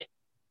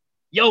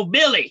Yo,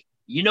 Billy,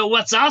 you know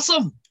what's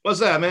awesome? What's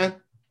that, man?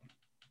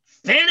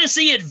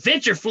 Fantasy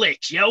adventure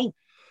flicks, yo.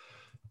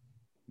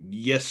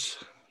 Yes,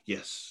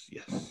 yes,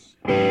 yes.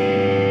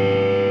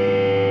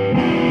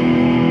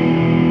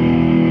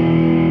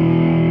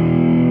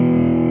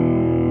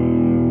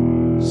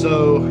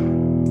 So,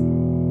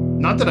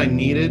 not that I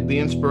needed the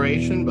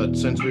inspiration, but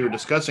since we were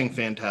discussing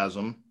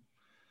Phantasm,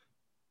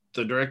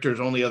 the director's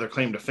only other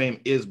claim to fame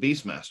is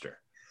Beastmaster.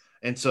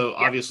 And so Yep.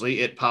 obviously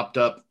it popped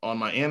up on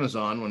my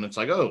Amazon when it's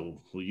like,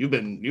 oh, well, you've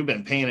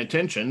been paying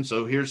attention,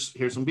 so here's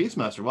some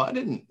Beastmaster. Well,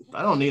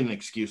 I don't need an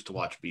excuse to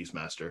watch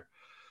Beastmaster.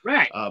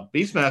 Right.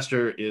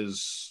 Beastmaster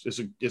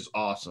is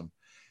awesome.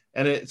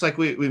 And it's like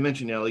we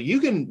mentioned, Ellie, you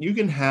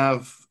can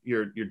have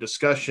your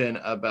discussion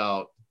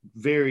about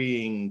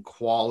varying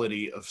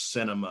quality of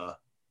cinema,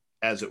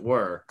 as it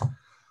were.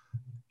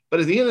 But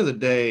at the end of the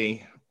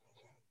day,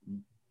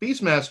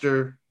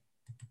 Beastmaster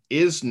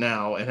is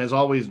now and has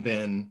always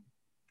been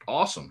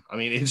awesome. I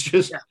mean, it's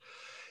just Yeah.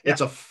 Yeah. it's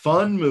a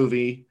fun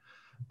movie.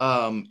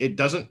 It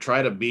doesn't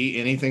try to be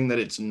anything that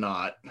it's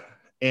not.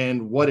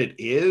 And what it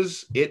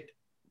is, it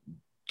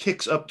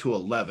kicks up to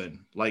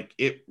 11. Like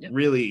it Yep.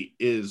 really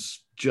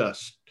is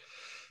just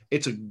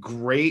it's a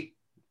great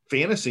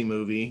fantasy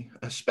movie,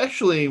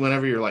 especially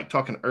whenever you're like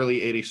talking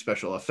early 80s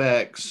special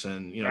effects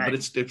and but Right.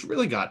 it's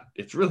really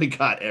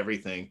got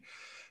everything.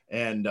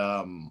 And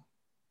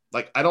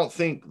like I don't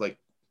think like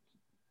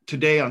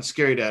today on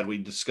Scary Dad we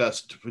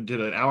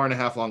did an hour and a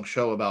half long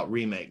show about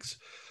remakes.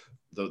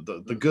 The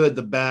good,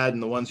 the bad,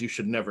 and the ones you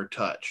should never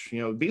touch.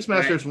 Beastmaster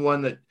Right. is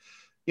one that,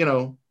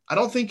 I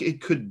don't think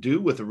it could do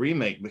with a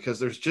remake because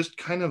there's just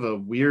kind of a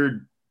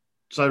weird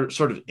sort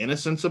of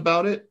innocence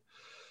about it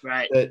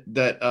Right.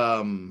 that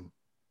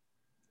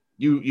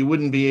you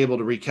wouldn't be able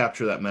to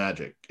recapture that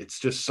magic. It's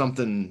just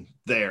something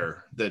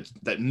there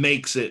that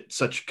makes it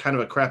such kind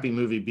of a crappy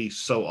movie be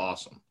so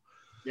awesome.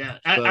 Yeah.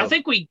 I So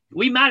think we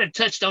might have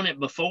touched on it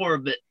before,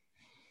 but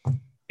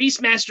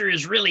Beastmaster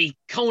is really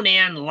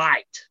Conan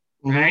light,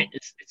 right? mhm.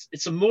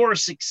 It's a more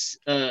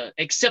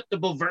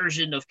acceptable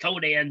version of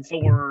Conan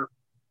for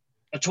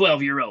a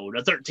 12-year-old,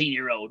 a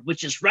 13-year-old,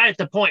 which is right at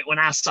the point when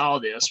I saw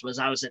this was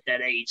I was at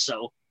that age.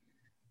 So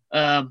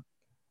um,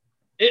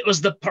 it was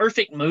the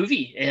perfect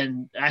movie.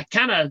 And I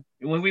kind of,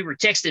 when we were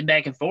texting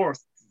back and forth,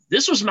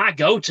 this was my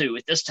go-to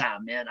at this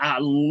time, man. I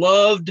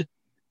loved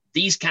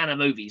these kind of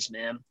movies,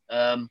 man.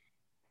 And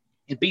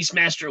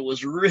Beastmaster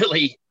was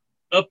really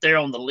up there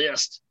on the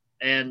list.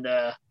 And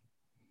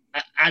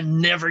I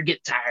never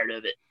get tired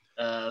of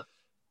it.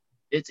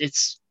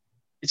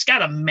 It's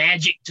got a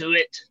magic to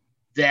it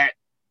that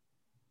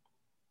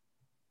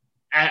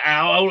I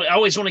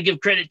always want to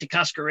give credit to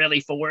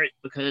Coscarelli for it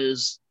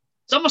because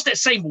it's almost that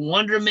same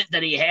wonderment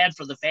that he had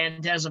for the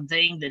Phantasm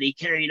thing that he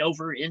carried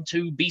over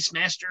into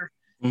Beastmaster,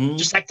 Mhm.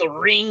 just like the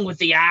ring with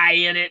the eye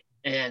in it.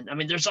 And I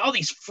mean, there's all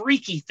these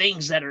freaky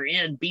things that are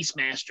in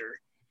Beastmaster,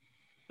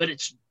 but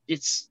it's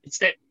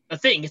that a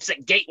thing. It's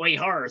that gateway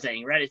horror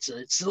thing, right? It's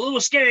a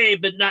little scary,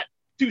 but not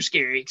too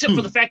scary, except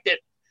for the fact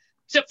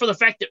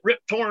that Rip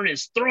Torn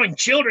is throwing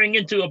children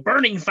into a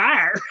burning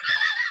fire.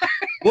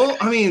 Well,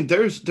 I mean,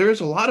 there's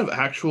a lot of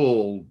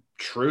actual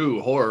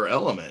true horror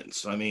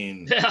elements. I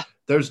mean, Yeah.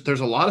 there's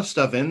a lot of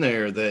stuff in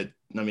there that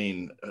I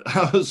mean,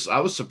 I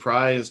was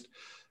surprised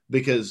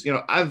because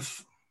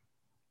I've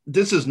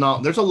this is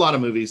not there's a lot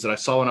of movies that I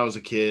saw when I was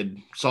a kid,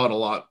 saw it a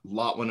lot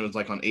when it was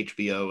like on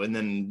HBO, and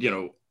then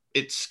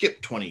it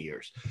skipped 20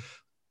 years.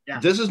 Yeah.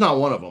 This is not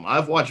one of them.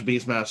 I've watched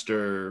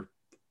Beastmaster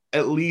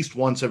at least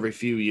once every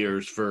few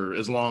years for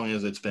as long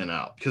as it's been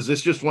out because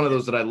it's just one of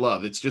those that I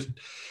love.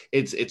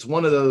 It's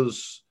one of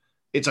those.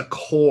 It's a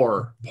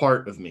core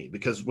part of me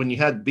because when you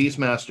had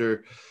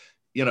Beastmaster,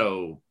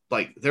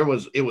 like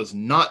it was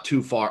not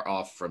too far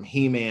off from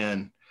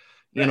He-Man.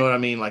 You know Right. what I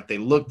mean? Like they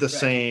look the Right.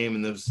 same,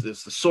 and there's the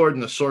sword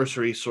and the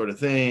sorcery sort of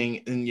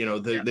thing, and Yeah.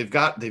 they've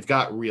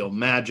got real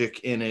magic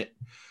in it.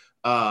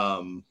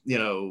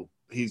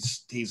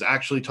 He's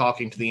actually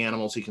talking to the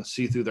animals. He can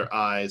see through their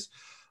eyes.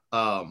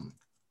 Um,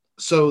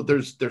 so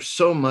there's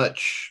so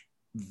much.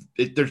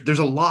 There's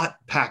a lot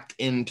packed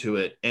into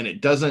it, and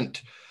it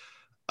doesn't.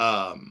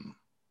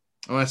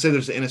 When I say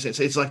there's innocence,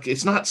 it's like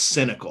it's not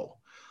cynical.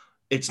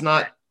 It's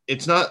not. Right.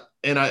 It's not.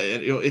 And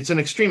it's an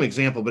extreme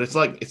example, but it's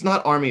like it's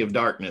not Army of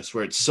Darkness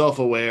where it's Right.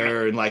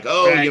 self-aware and like,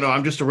 oh, Right.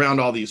 I'm just around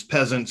all these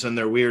peasants and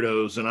they're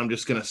weirdos, and I'm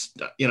just gonna,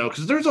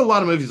 because there's a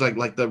lot of movies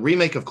like the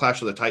remake of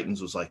Clash of the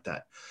Titans was like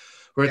that,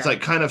 where it's Yeah.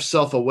 like kind of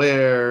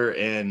self-aware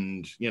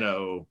and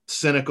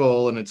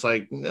cynical, and it's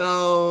like,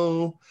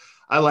 no,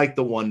 I like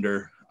the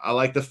wonder, I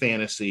like the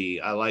fantasy,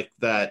 I like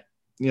that.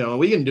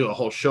 We can do a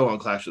whole show on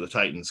Clash of the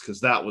Titans because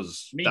that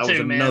was Me that was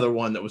too, man. another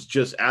one that was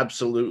just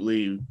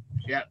absolutely.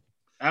 Yeah.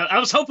 I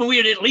was hoping we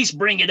would at least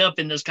bring it up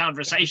in this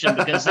conversation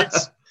because it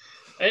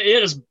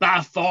is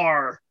by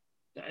far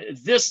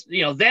this,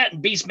 that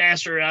and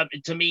Beastmaster,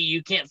 to me,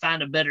 you can't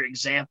find a better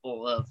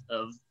example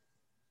of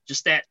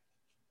just that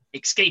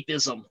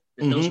escapism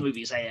that those Mhm.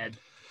 movies had.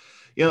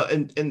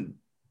 And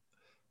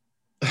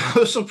I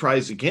was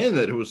surprised again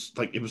that it was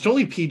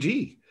only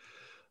PG.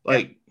 Yeah.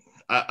 Like,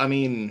 I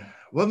mean,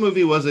 what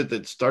movie was it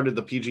that started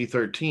the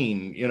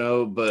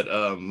PG-13? But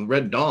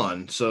Red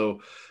Dawn.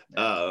 So,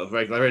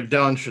 like Red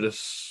Dawn should have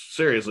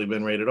seriously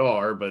been rated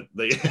R, but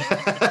they,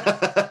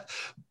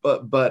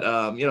 but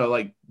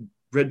like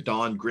Red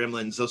Dawn,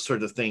 Gremlins, those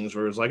sorts of things,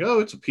 where it's like, oh,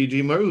 it's a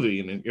PG movie,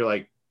 and you're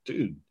like,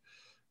 dude,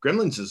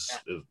 Gremlins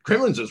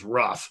is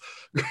rough.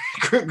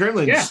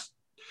 Gremlins. Yeah.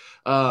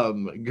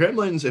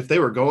 Gremlins, if they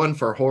were going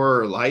for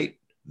horror light,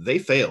 they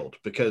failed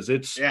because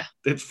it's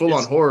full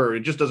on horror.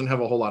 It just doesn't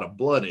have a whole lot of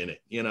blood in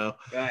it,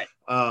 Right.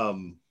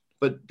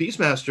 But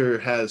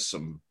Beastmaster has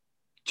some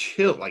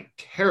chill, like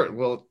terror.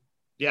 Well,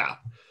 yeah.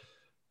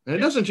 And it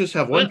doesn't just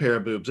have one pair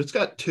of boobs, it's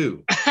got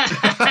two.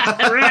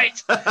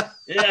 Right.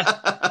 Yeah.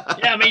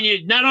 Yeah. I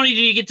mean, not only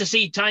do you get to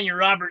see Tanya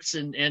Roberts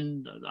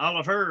and all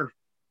of her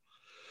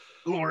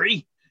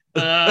glory,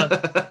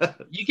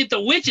 you get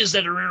the witches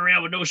that are running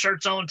around with no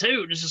shirts on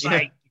too. And it's just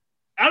like,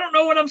 I don't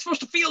know what I'm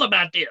supposed to feel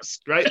about this.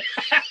 Right.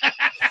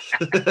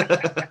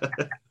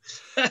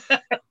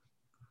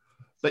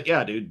 But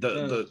yeah, dude,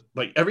 the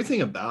like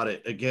everything about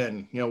it,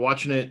 again,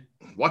 watching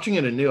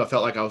it anew, I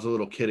felt like I was a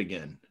little kid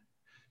again.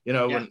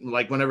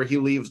 Whenever he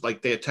leaves,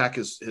 like they attack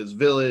his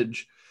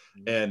village,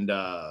 and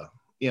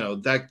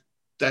that's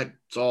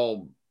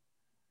all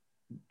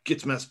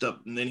gets messed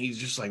up, and then he's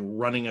just like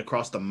running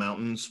across the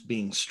mountains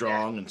being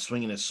strong and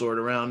swinging his sword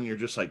around, and you're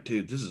just like,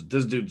 dude,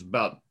 this dude's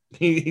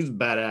he's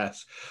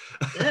badass.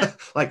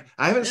 Like,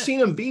 I haven't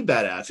seen him be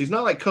badass. He's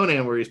not like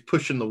Conan where he's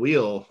pushing the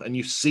wheel and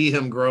you see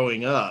him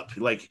growing up.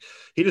 Like,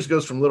 he just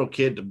goes from little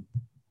kid to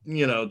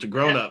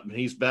grown up, and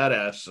he's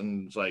badass,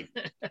 and it's like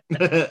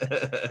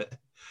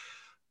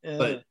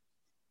but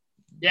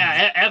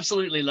yeah,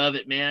 absolutely love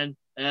it, man.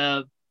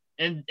 And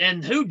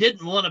who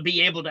didn't want to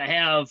be able to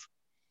have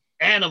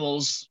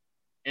animals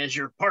as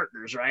your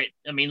partners, right?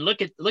 I mean,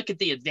 look at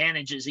the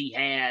advantages he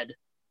had,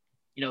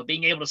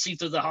 being able to see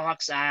through the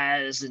hawk's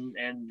eyes,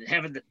 and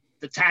having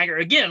the tiger,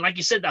 again, like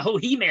you said, the whole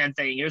He-Man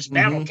thing. There's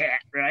Battle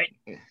Cat, right?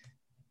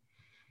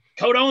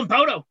 Kodo and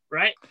Podo,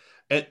 right?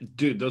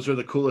 Dude, those are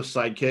the coolest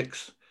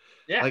sidekicks.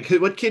 Yeah. Like,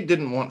 what kid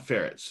didn't want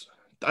ferrets?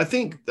 I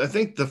think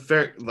the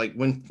ferret, like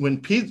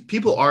when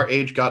people our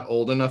age got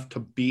old enough to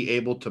be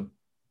able to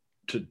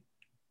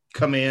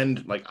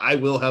command, like, I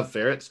will have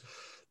ferrets.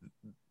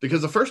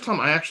 Because the first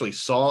time I actually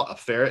saw a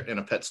ferret in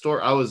a pet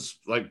store, I was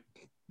like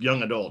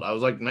young adult. I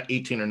was like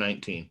 18 or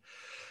 19.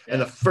 Yeah.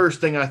 And the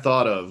first thing I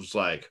thought of was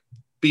like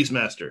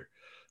Beastmaster.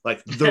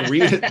 Like,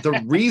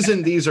 the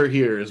reason these are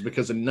here is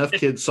because enough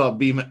kids saw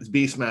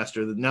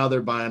Beastmaster that now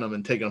they're buying them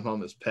and taking them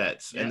home as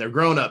pets. Yeah. And they're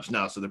grown-ups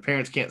now, so their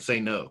parents can't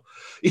say no.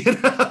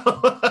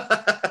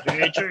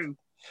 Very true.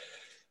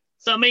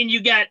 So, I mean,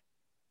 you got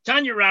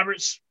Tanya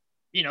Roberts,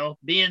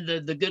 being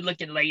the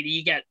good-looking lady.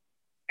 You got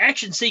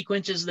action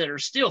sequences that are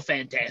still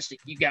fantastic.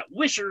 You got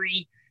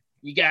Wishery,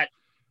 you got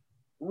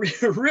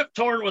Rip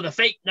Torn with a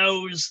fake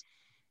nose,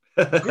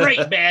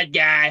 great bad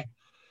guy.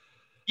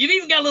 You've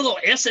even got a little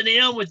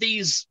S&M with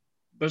these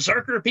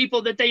berserker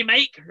people that they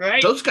make,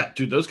 right? Those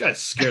guys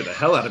scared the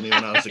hell out of me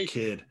when I was a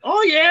kid.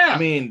 Oh yeah. I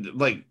mean,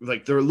 like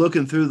they're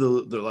looking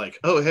through they're like,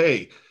 oh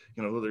hey,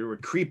 they were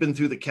creeping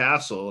through the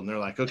castle, and they're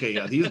like, okay,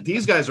 yeah,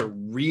 these guys are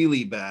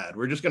really bad.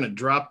 We're just gonna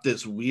drop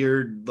this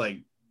weird like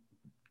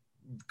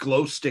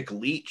glow stick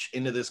leech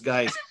into this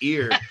guy's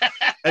ear,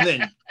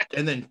 and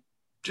then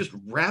just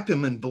wrap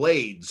him in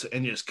blades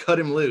and just cut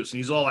him loose, and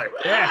he's all like,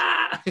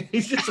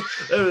 he's just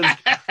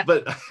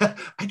but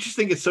I just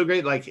think it's so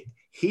great. Like,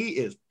 he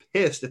is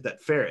pissed at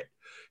that ferret.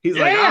 He's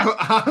like,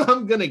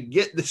 I'm gonna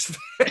get this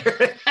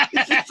ferret.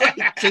 He's just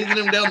like chasing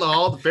him down the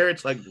hall. The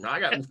ferret's like, I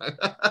got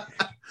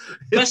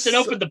busting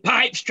open the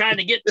pipes trying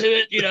to get to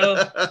it.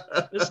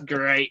 It's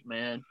great,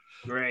 man.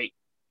 Great.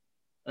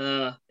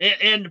 And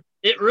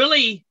it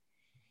really,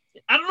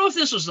 I don't know if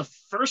this was the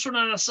first one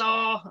that I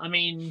saw. I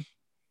mean,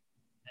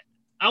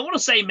 I want to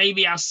say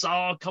maybe I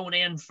saw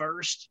Conan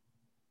first,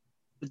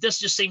 but this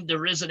just seemed to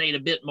resonate a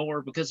bit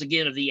more because,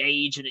 again, of the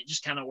age, and it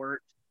just kind of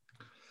worked.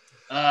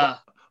 I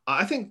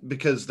think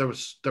because there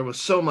was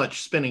so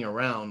much spinning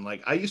around.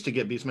 Like, I used to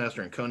get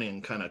Beastmaster and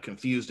Conan kind of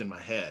confused in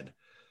my head.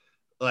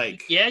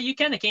 Like, yeah, you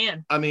kind of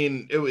can. I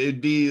mean,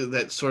 it'd be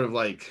that sort of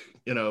like,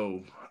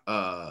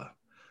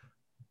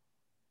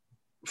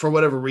 for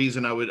whatever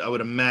reason, I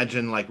would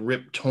imagine like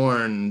Rip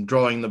Torn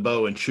drawing the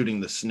bow and shooting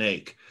the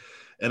snake.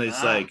 And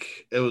it's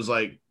like, it was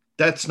like,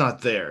 that's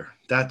not there.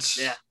 That's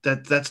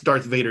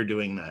Darth Vader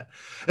doing that.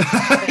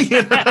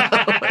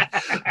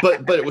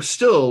 But it was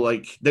still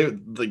like,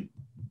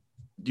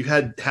 you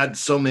had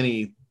so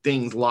many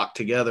things locked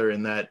together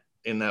in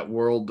that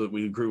world that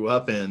we grew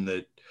up in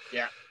that,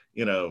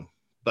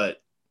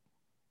 but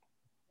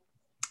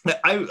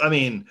I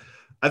mean,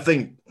 I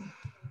think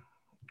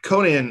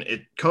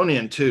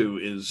Conan 2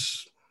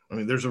 is, I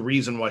mean, there's a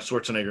reason why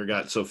Schwarzenegger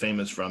got so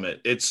famous from it.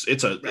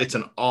 It's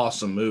an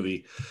awesome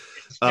movie.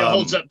 It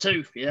holds up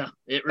too. Yeah,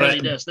 it really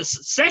does. The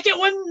second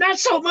one, not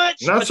so much.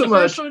 Not so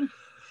much.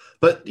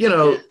 But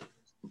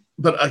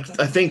but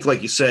I think,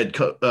 like you said,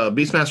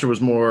 Beastmaster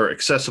was more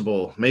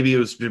accessible. Maybe it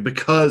was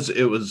because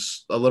it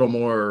was a little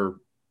more.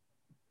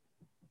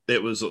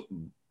 It was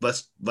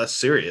less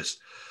serious.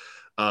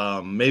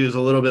 Maybe it was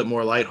a little bit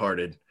more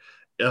lighthearted.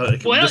 Well,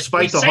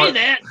 Despite the heart.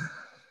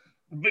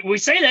 We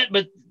say that,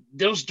 but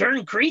those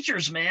darn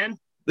creatures, man,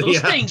 those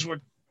things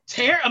were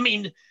I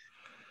mean,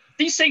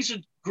 these things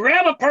would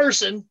grab a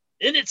person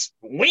in its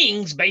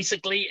wings,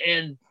 basically,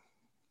 and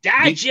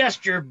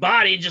digest your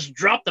body and just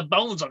drop the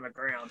bones on the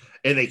ground.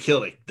 And they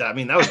killed it. I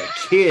mean, that was a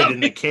kid in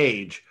the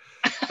cage.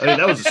 I mean,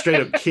 that was a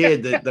straight up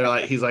kid that they're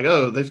like, he's like,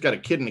 oh, they've got a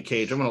kid in the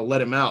cage. I'm going to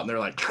let him out. And they're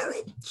like,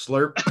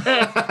 slurp.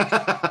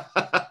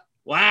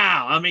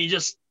 Wow. I mean,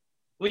 just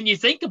when you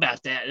think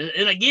about that,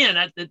 and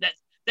again,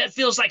 that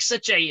feels like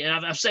such a,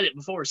 and I've said it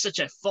before, such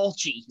a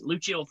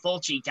Lucio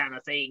Fulci kind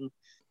of thing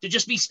to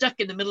just be stuck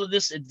in the middle of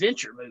this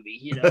adventure movie,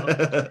 you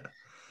know.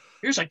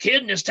 Here's a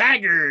kid and his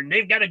tiger, and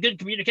they've got a good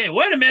communication.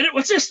 Wait a minute,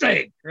 what's this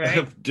thing?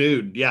 Right,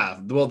 dude? Yeah.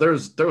 Well, there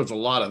was a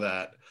lot of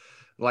that,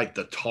 like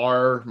the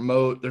tar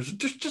moat. There's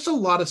just a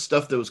lot of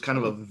stuff that was kind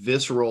of a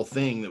visceral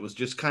thing that was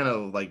just kind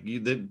of like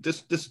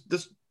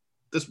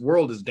this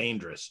world is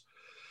dangerous.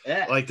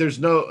 Yeah. Like there's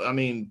no, I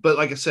mean, but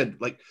like I said,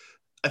 like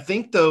I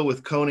think though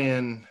with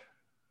Conan,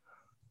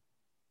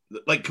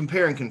 like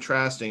compare and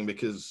contrasting,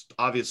 because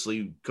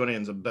obviously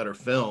Conan's a better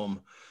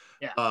film.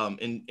 Yeah.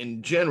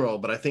 In general,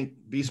 but I think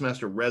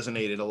Beastmaster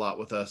resonated a lot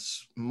with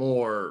us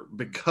more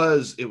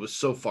because it was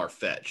so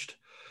far-fetched.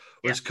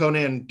 Whereas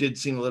Conan did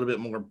seem a little bit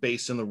more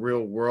based in the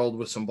real world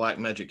with some black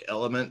magic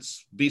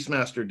elements.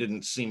 Beastmaster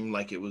didn't seem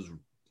like it was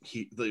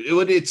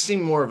it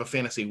seemed more of a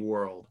fantasy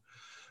world,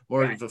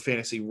 more of a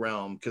fantasy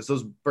realm, because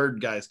those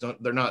bird guys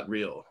they're not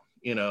real,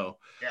 you know.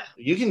 Yeah.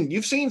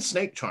 You've seen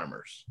snake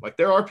charmers. Like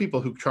there are people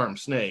who charm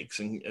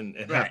snakes and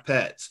have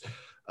pets.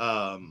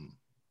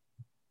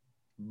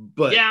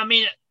 But yeah, I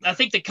mean, I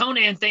think the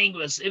Conan thing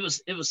was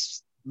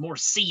more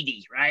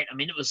seedy, right? I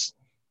mean, it was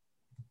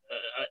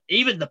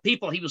even the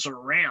people he was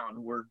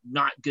around were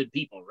not good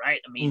people, right?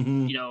 I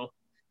mean, you know,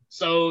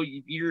 so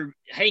you're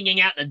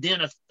hanging out in a den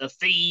of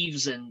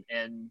thieves, and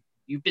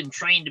you've been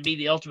trained to be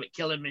the ultimate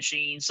killing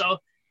machine. So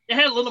it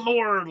had a little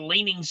more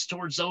leanings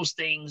towards those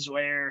things,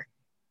 where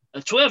a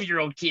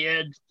 12-year-old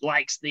kid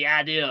likes the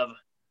idea of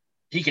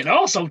he can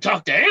also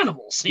talk to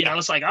animals. You know,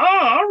 it's like, oh,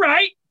 all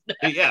right.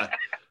 Yeah.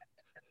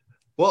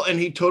 Well, and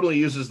he totally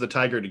uses the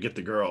tiger to get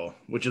the girl,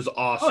 which is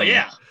awesome. Oh,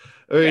 yeah.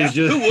 Or he's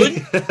just, who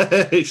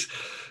wouldn't? he's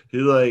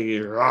like,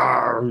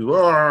 rawr,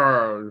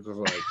 rawr.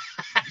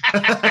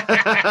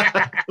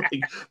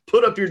 Like,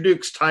 put up your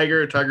dukes,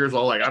 tiger. Tiger's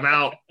all like, I'm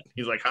out.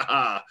 He's like,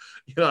 haha,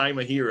 you know, I'm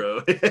a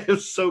hero. It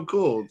was so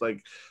cool. It's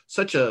like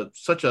such a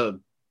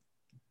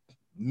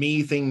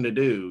me thing to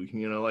do.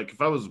 You know, like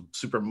if I was a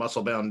super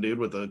muscle bound dude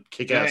with a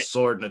kick-ass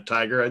sword and a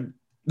tiger, and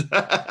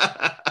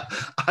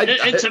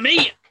to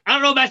me, I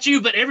don't know about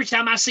you, but every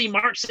time I see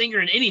Marc Singer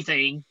in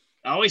anything,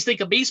 I always think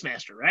of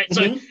Beastmaster, right?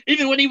 So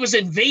even when he was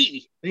in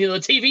V, you know, the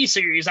TV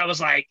series, I was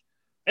like,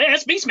 hey,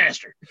 that's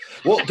Beastmaster.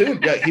 Well,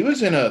 dude, yeah, he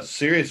was in a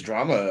serious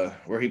drama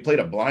where he played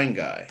a blind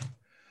guy.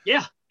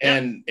 Yeah.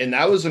 And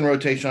that was in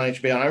rotation on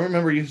HBO. And I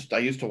remember I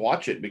used to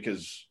watch it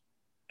because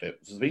it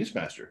was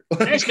Beastmaster.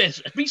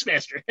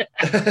 Beastmaster.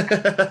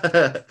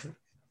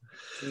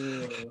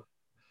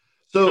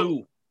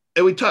 So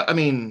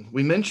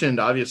we mentioned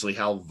obviously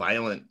how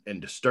violent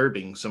and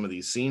disturbing some of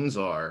these scenes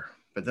are,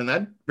 but then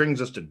that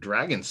brings us to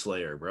Dragon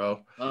Slayer,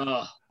 bro.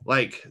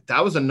 Like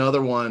that was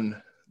another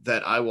one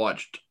that I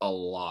watched a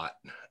lot.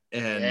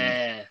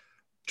 And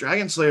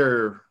Dragon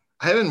Slayer,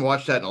 I haven't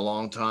watched that in a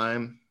long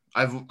time.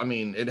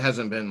 It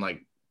hasn't been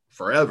like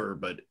forever,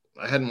 but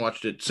I hadn't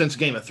watched it since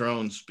Game of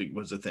Thrones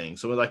was a thing.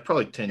 So it was like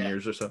probably 10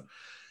 years or so.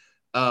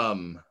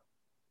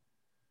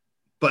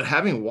 But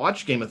having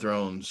watched Game of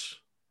Thrones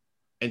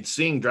and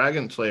seeing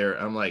Dragon Slayer,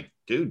 I'm like,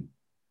 dude,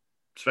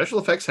 special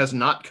effects has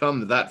not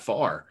come that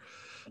far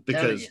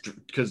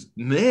because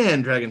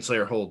man, Dragon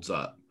Slayer holds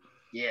up.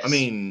 Yes. I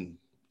mean,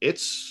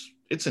 it's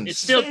insane. It's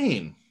still,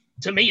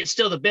 to me, it's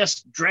still the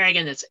best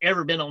dragon that's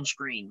ever been on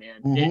screen,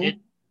 man.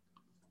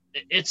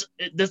 It's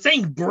the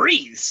thing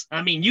breathes.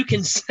 I mean, you're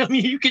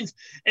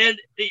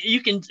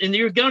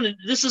going,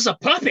 this is a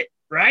puppet,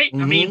 right?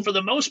 I mean, for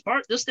the most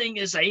part, this thing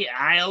is a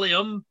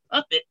ILM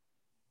puppet,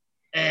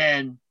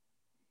 and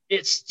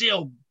it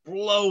still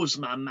blows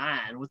my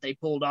mind what they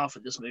pulled off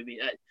with this movie.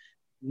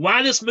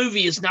 Why this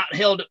movie is not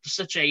held up to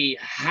such a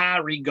high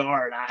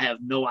regard, I have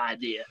no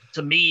idea.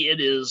 To me, it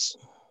is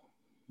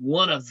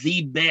one of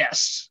the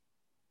best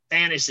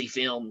fantasy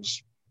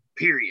films,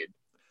 period.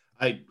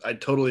 I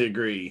totally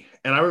agree.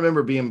 And I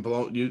remember being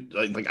blown.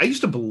 Like I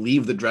used to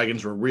believe the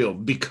dragons were real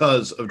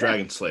because of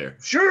Dragon Slayer.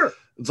 Sure.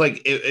 It's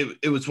like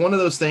it was one of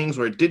those things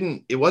where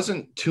it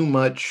wasn't too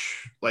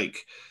much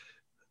like,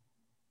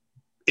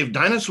 if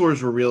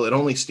dinosaurs were real, it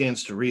only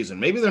stands to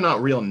reason. Maybe they're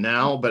not real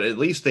now, but at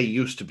least they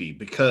used to be,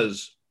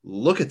 because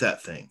look at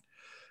that thing.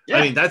 Yeah.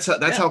 I mean, that's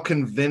how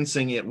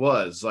convincing it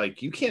was.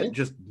 Like, you can't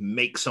just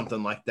make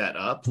something like that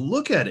up.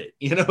 Look at it.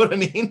 You know what I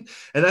mean?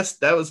 And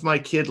that was my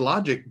kid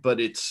logic, but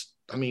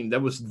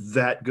that was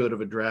that good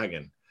of a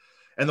dragon.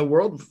 And the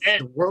world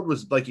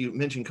was, like you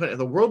mentioned,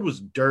 the world was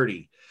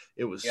dirty.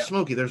 It was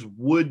smoky. There's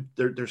wood.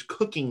 There's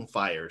cooking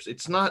fires.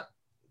 It's not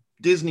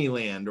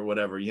Disneyland or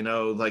whatever, you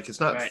know, like it's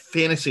not Right.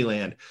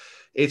 Fantasyland.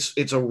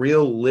 It's a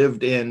real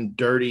lived in,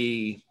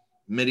 dirty,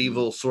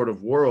 medieval sort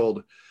of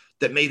world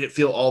that made it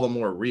feel all the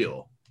more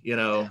real, you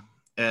know.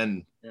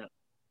 And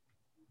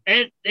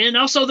Yeah. And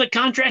also the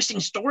contrasting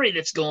story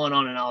that's going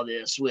on in all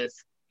this with,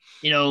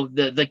 you know,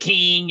 the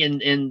king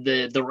and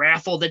the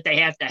raffle that they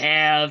have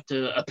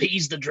to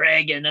appease the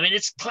dragon. I mean,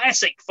 it's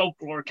classic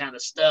folklore kind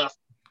of stuff,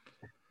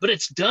 but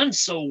it's done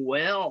so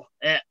well.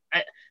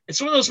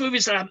 It's one of those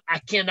movies that I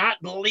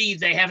cannot believe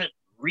they haven't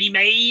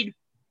remade,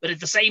 but at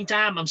the same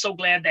time, I'm so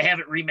glad they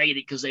haven't remade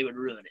it because they would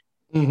ruin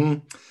it. mm-hmm.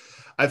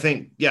 I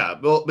think, yeah,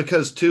 well,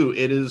 because too,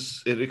 it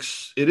is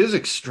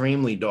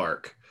extremely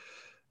dark.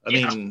 I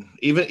mean,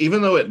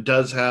 even though it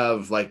does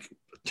have like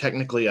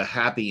technically a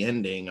happy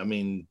ending, I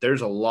mean,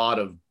 there's a lot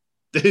of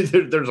there's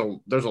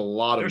a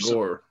lot of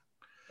gore.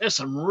 There's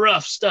some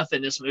rough stuff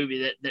in this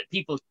movie that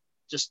people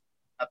just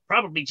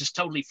probably just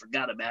totally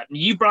forgot about. And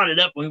you brought it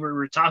up when we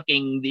were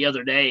talking the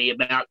other day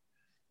about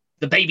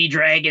the baby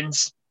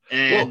dragons.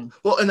 And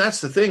well, and that's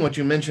the thing. What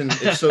you mentioned.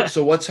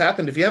 So what's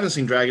happened? If you haven't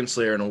seen Dragon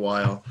Slayer in a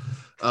while,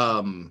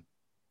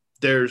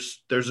 there's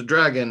a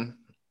dragon,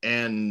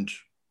 and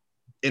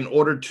in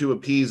order to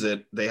appease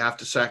it, they have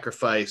to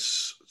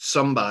sacrifice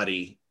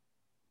somebody,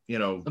 you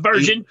know, a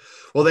virgin.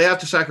 They have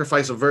to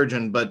sacrifice a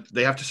virgin, but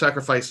they have to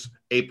sacrifice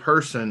a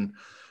person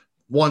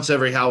once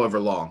every however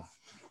long.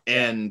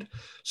 And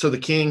so the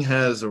king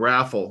has a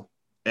raffle,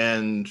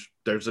 and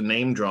there's a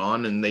name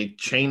drawn, and they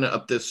chain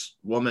up this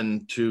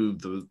woman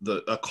to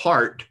a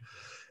cart,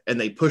 and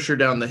they push her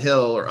down the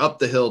hill or up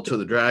the hill to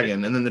the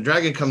dragon. And then the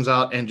dragon comes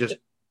out and just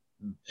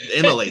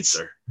immolates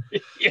her,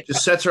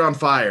 just sets her on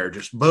fire,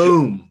 just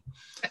boom.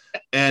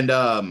 And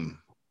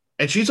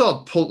she's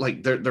all pulled,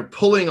 like they're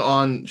pulling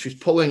on, she's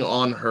pulling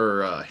on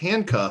her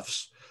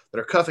handcuffs that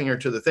are cuffing her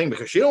to the thing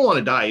because she don't want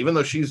to die, even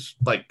though she's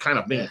like kind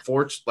of being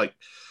forced, like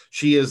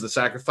she is the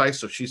sacrifice.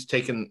 So she's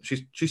taken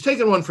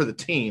one for the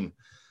team,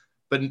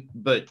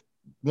 but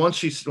once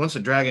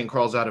the dragon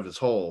crawls out of his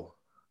hole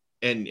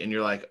and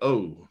you're like,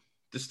 oh,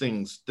 this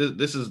is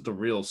the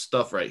real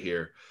stuff right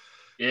here.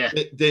 Yeah.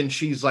 Then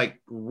she's like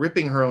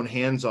ripping her own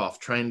hands off,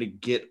 trying to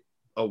get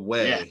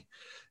away.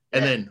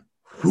 And then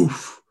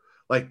whoof,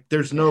 like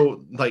there's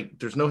no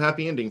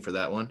happy ending for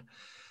that one.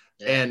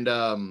 And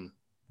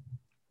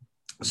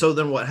so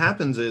then what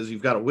happens is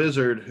you've got a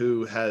wizard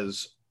who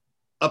has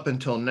up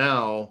until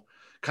now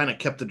kind of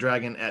kept the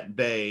dragon at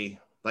bay.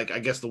 Like, I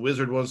guess the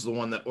wizard was the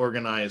one that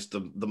organized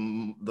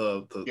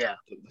the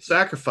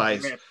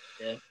sacrifice.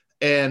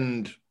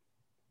 And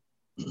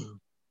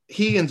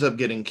he ends up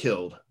getting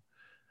killed.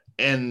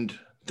 And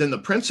then the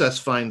princess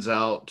finds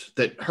out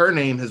that her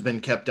name has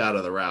been kept out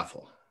of the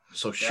raffle.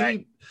 So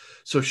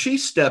she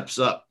steps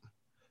up.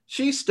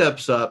 She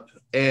steps up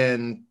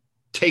and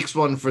takes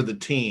one for the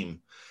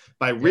team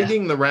by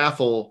rigging the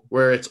raffle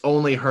where it's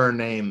only her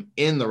name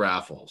in the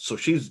raffle. So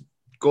she's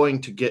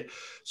going to get,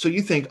 so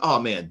you think, oh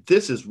man,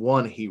 this is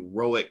one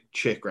heroic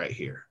chick right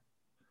here.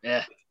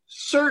 Yeah.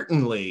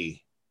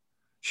 Certainly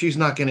she's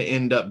not going to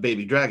end up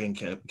baby dragon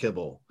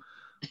kibble.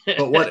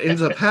 But what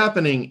ends up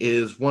happening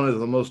is one of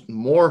the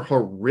more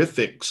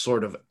horrific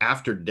sort of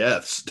after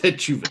deaths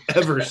that you've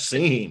ever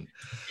seen.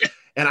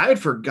 And I had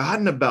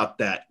forgotten about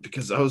that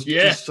because I was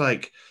just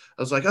like,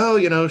 oh,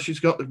 you know,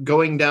 she's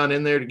going down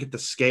in there to get the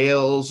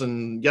scales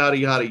and yada,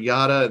 yada,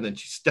 yada. And then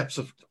she steps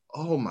up.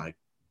 Oh my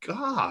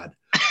God.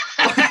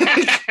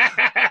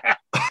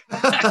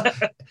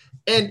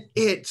 And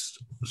it's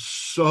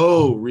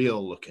so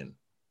real looking.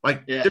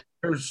 Like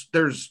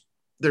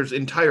there's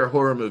entire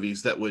horror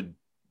movies that would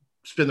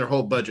spend their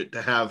whole budget to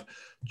have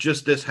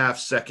just this half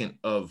second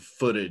of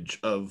footage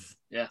of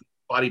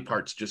body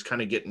parts just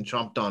kind of getting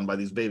chomped on by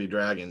these baby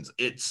dragons.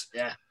 It's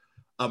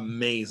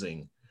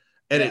amazing.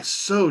 And it's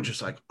so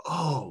just like,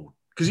 oh,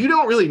 because you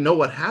don't really know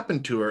what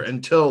happened to her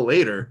until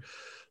later.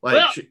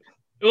 Like,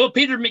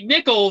 Peter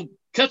McNichol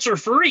cuts her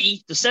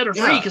free to set her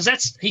free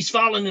because he's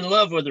fallen in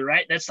love with her,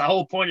 right? That's the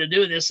whole point of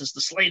doing this, is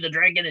to slay the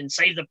dragon and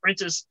save the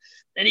princess.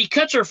 And he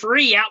cuts her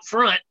free out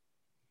front.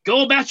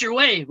 Go about your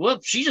way. Well,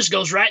 she just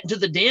goes right into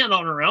the den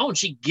on her own.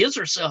 She gives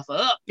herself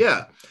up.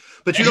 Yeah,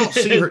 but you don't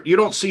see her. You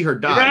don't see her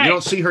die. Right. You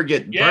don't see her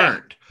get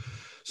burnt.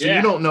 So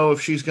you don't know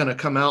if she's going to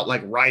come out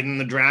like riding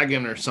the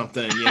dragon or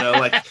something, you know,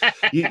 like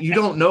you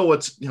don't know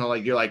what's, you know,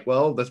 like you're like,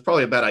 well, that's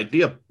probably a bad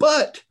idea,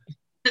 but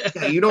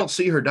you don't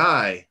see her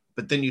die,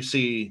 but then you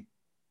see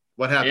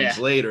what happens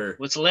later.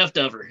 What's left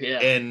of her. Yeah.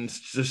 And it's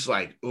just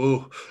like,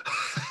 ooh.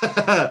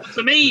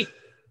 To me,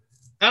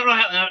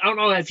 I don't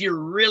know if you're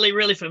really,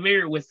 really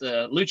familiar with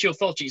Lucio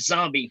Fulci's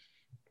Zombie,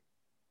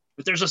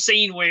 but there's a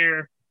scene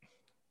where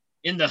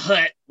in the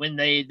hut when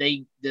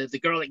the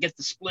girl that gets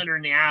the splinter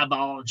in the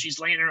eyeball and she's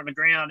laying there on the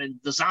ground and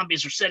the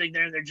zombies are sitting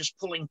there and they're just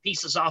pulling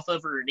pieces off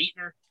of her and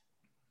eating her.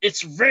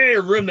 It's very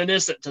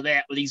reminiscent to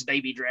that with these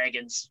baby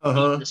dragons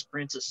eating this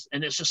princess.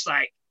 And it's just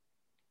like,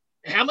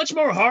 how much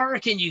more horror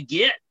can you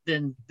get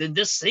than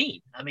this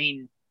scene? I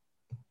mean,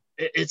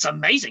 it's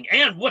amazing.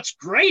 And what's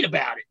great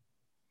about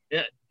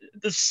it,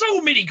 there's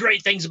so many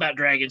great things about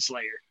Dragon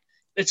Slayer.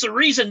 it's a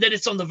reason that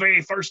it's on the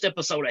very first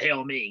episode of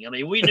Hail Ming. I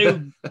mean, we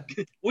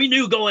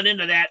knew going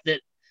into that,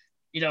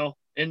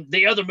 and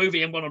the other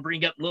movie I'm going to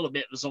bring up a little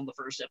bit was on the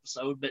first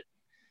episode, but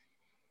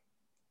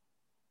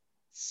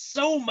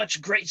so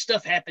much great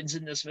stuff happens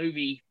in this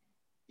movie,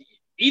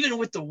 even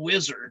with the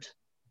wizard,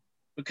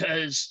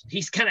 because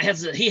he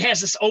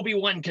has this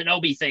Obi-Wan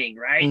Kenobi thing,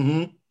 right?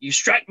 Mm-hmm. You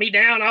strike me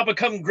down, I'll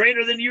become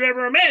greater than you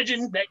ever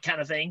imagined, that kind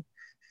of thing.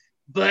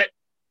 But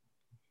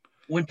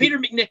when Peter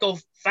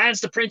McNichol finds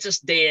the princess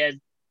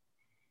dead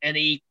and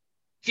he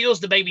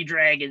kills the baby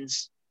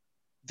dragons,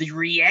 the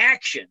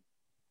reaction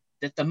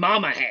that the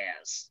mama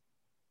has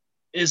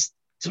is,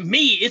 to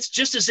me, it's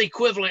just as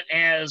equivalent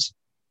as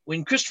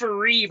when Christopher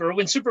Reeve or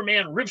when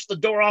Superman rips the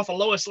door off of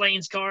Lois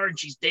Lane's car and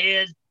she's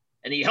dead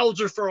and he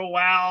holds her for a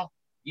while.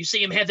 You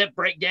see him have that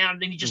breakdown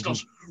and then he just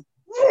goes,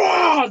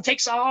 Whoa! And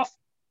takes off.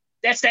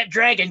 That's that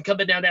dragon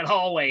coming down that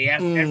hallway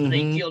after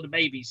they killed the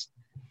babies.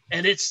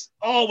 And it's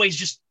always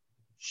just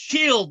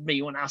chilled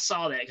me when I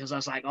saw that, because I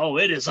was like, oh,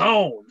 it is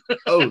on.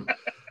 Oh,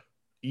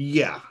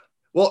 yeah.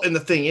 Well, and the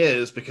thing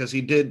is, because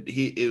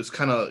it was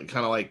kind of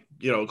like,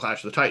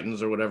 Clash of the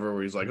Titans or whatever,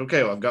 where he's like,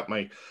 okay, well, I've got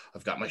my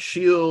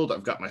shield,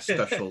 I've got my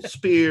special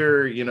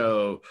spear,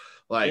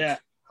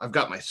 I've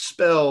got my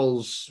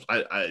spells,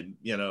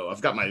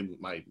 I've got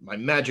my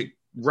magic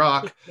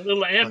rock, a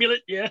little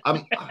amulet. Yeah,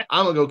 I'm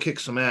gonna go kick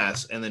some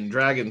ass. And then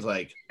Dragon's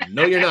like,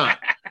 no, you're not.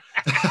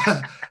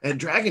 And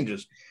Dragon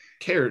just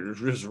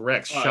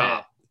wrecks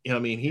shop. Yeah. I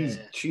mean,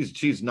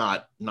 she's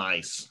not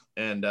nice.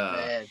 And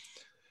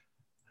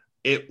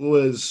it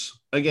was,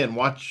 again,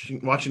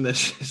 watching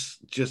this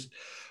just,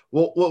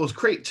 well, what was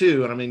great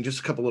too, and I mean, just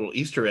a couple little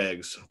Easter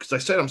eggs, because I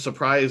said I'm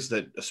surprised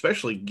that,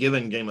 especially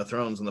given Game of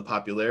Thrones and the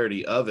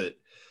popularity of it,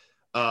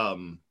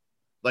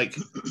 like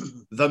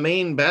the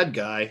main bad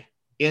guy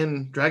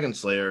in Dragon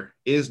Slayer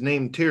is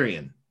named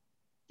Tyrion.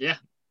 Yeah.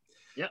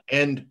 Yeah.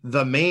 And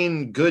the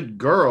main good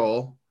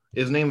girl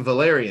is named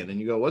Valerian. And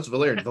you go, what's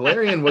Valerian?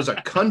 Valerian was a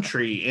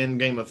country in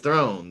Game of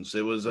Thrones.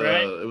 It was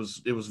right. it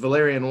was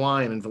Valerian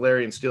wine and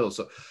Valerian steel.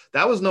 So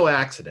that was no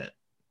accident.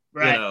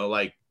 Right.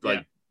 Like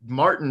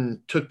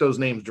Martin took those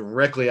names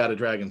directly out of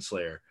Dragon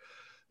Slayer.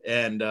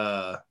 And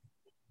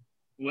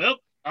well,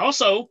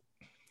 also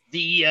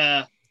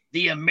the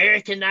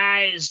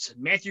Americanized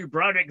Matthew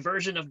Broderick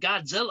version of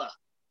Godzilla,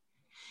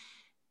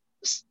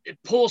 it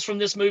pulls from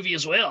this movie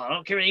as well. I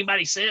don't care what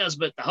anybody says,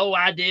 but the whole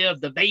idea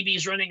of the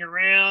babies running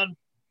around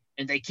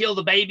and they kill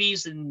the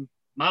babies and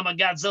Mama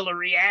Godzilla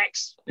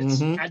reacts,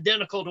 it's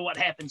identical to what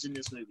happens in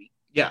this movie.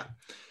 Yeah.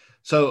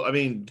 So, I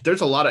mean,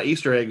 there's a lot of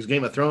Easter eggs,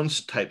 Game of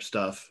Thrones type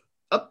stuff.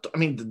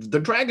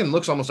 The dragon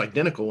looks almost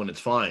identical when it's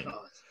flying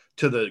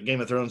to the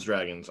Game of Thrones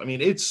dragons. I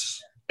mean,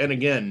 and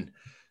again,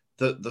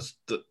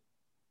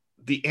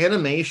 the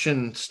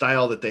animation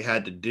style that they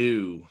had to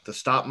do, the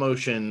stop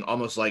motion,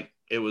 almost like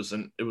it was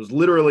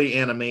literally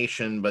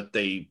animation, but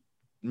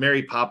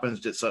Mary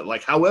Poppins did so,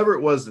 like, however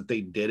it was that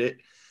they did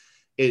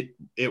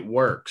it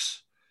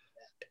works.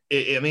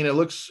 It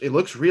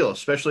looks real,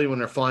 especially when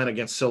they're flying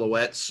against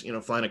silhouettes,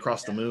 flying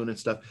across the moon and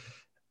stuff.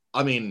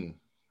 I mean,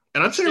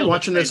 and I'm sitting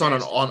watching this on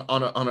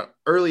an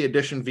early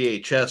edition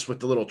VHS with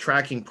the little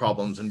tracking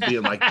problems and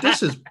being like,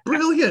 this is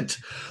brilliant.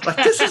 Like,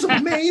 this is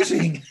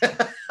amazing.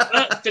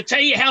 To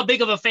tell you how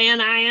big of a fan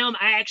I am,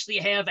 I actually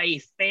have a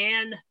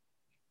fan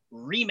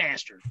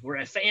remastered, where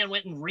a fan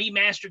went and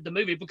remastered the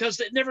movie, because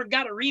it never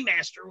got a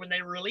remaster when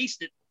they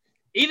released it.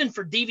 Even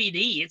for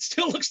DVD, it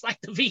still looks like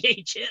the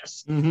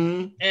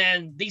VHS.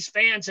 And these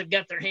fans have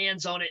got their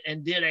hands on it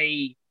and did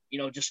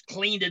just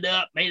cleaned it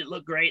up, made it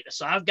look great.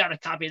 So I've got a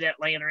copy of that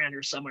laying around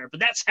here somewhere. But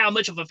that's how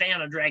much of a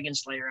fan of Dragon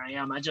Slayer I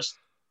am.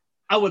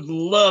 I would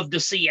love to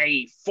see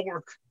a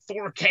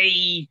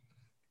 4K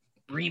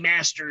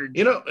remastered.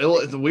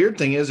 The weird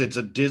thing is, it's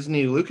a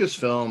Disney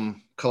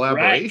Lucasfilm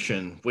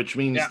collaboration, right, which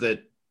means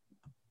that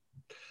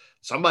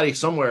somebody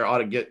somewhere ought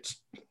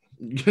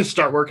to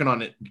start working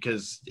on it,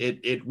 because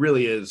it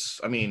really is.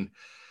 I mean,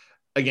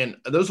 again,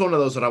 there's one of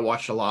those that I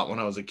watched a lot when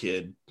I was a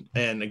kid.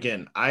 And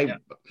again, I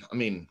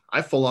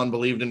full on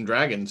believed in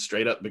dragons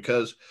straight up,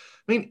 because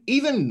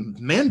even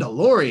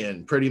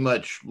Mandalorian pretty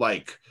much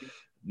like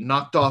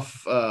knocked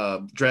off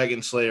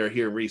Dragon Slayer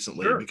here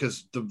recently,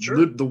 because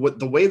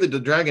the way that the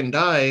dragon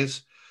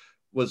dies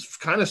was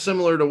kind of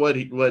similar to what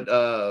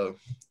the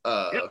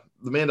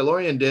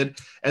Mandalorian did.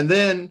 And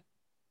then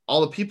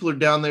all the people are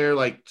down there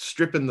like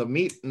stripping the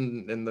meat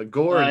and the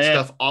gore and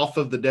stuff off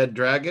of the dead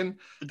dragon.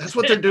 That's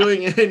what they're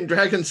doing in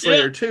Dragon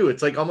Slayer too.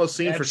 It's like almost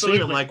scene for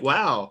scene. I'm like,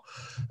 wow.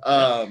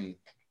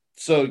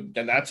 So,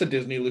 and that's a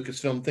Disney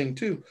Lucasfilm thing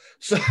too.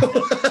 So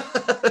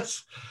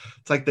it's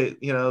like they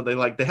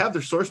have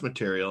their source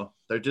material.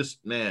 They're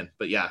just, man.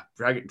 But yeah,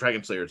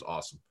 Dragon Slayer is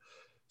awesome.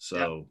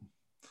 So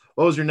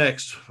what was your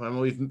next? I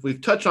mean,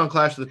 we've touched on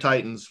Clash of the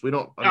Titans.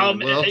 It'll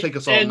take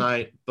us all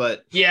night,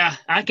 but yeah,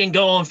 I can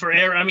go on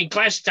forever. I mean,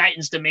 Clash of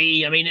Titans to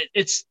me, I mean,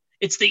 it's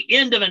the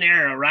end of an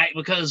era, right?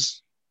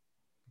 Because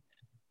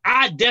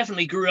I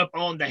definitely grew up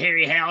on the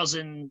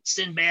Harryhausen,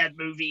 Sinbad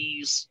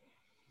movies.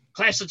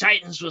 Clash of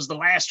Titans was the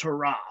last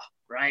hurrah,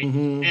 right?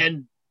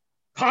 And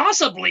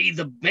possibly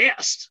the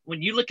best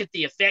when you look at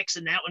the effects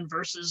in that one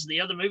versus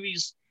the other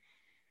movies.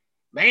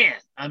 Man,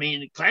 I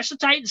mean, Clash of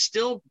Titans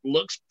still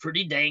looks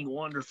pretty dang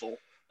wonderful.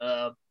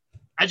 I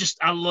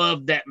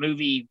love that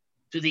movie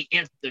to the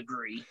nth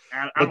degree.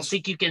 I don't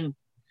think you can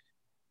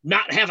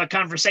not have a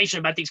conversation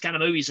about these kind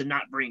of movies and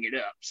not bring it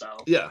up. So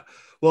yeah,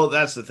 well,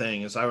 that's the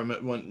thing is I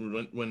remember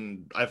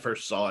when I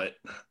first saw it,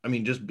 I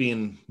mean, just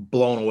being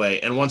blown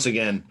away. And once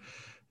again,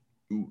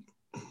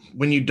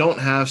 when you don't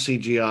have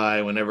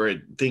CGI, whenever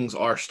things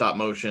are stop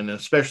motion,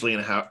 especially in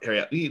a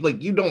area, you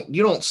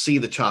don't see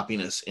the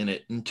choppiness in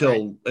it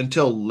until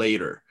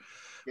later.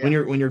 Yeah.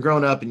 When you're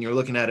growing up and you're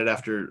looking at it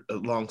after a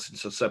long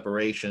sense of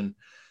separation.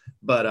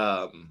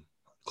 But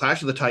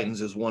Clash of the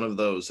Titans is one of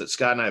those that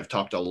Scott and I have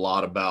talked a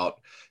lot about.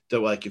 That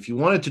like if you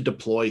wanted to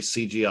deploy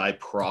CGI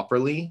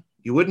properly,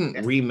 you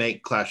wouldn't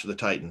remake Clash of the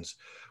Titans.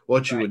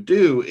 What you would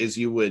do is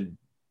you would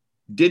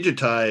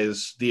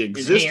digitize the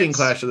existing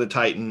Clash of the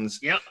Titans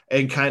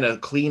and kind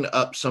of clean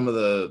up some of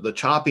the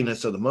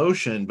choppiness of the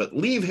motion, but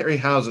leave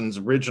Harryhausen's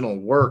original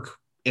work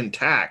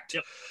intact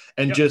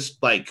and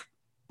just like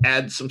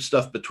add some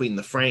stuff between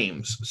the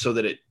frames so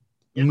that it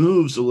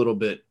moves a little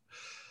bit.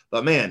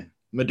 But man,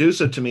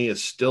 Medusa to me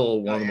is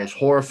still one of the most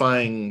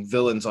horrifying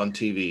villains on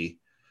TV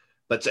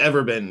that's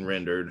ever been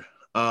rendered.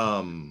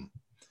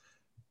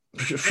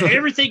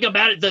 Everything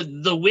about it,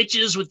 the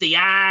witches with the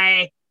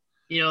eye,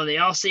 you know, they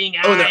all seeing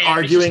eye. Oh, they're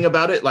arguing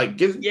about it, like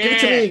give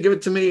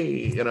it to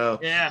me, you know.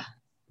 Yeah.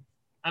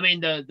 I mean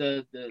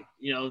the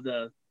you know,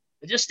 the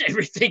just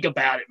everything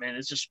about it, man.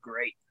 It's just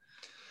great.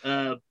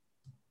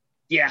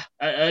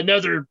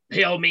 Another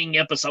Helming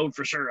episode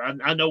for sure.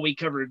 I know we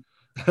covered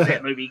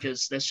that movie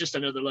because that's just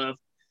another love.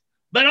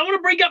 But I want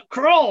to bring up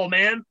Krull,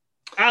 man.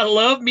 I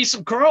love me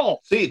some Krull.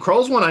 See,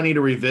 Krull's one I need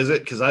to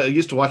revisit because I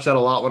used to watch that a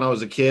lot when I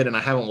was a kid, and I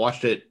haven't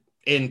watched it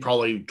in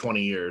probably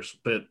 20 years.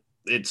 But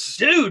it's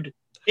so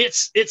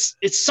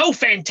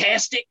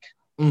fantastic.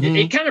 Mm-hmm.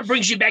 It kind of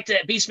brings you back to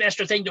that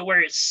Beastmaster thing to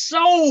where it's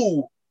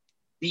so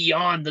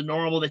beyond the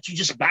normal that you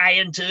just buy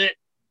into it.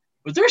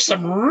 But there's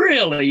some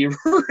really,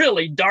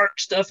 really dark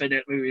stuff in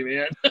that movie,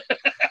 man.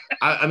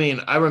 I mean,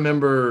 I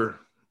remember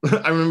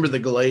the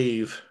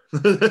glaive.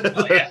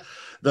 Oh, yeah.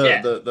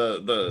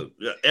 The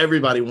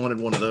everybody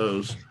wanted one of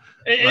those.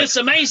 It's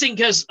amazing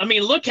because I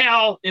mean, look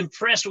how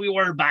impressed we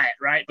were by it,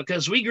 right?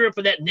 Because we grew up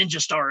with that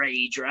Ninja Star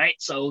age, right?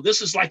 So this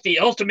is like the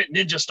ultimate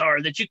Ninja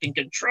Star that you can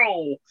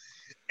control,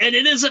 and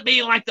it ends up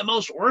being like the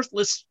most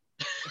worthless.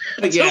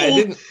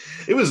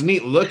 It was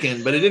neat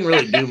looking, but it didn't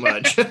really do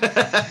much.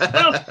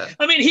 Well,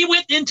 I mean, he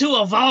went into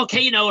a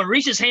volcano and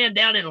reached his hand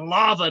down in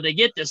lava to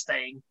get this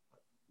thing,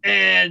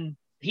 and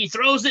he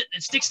throws it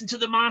and sticks into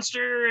the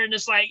monster, and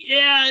it's like,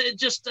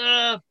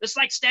 it's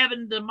like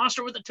stabbing the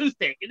monster with a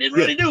toothpick. It didn't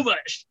really do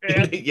much.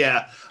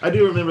 Yeah, I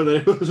do remember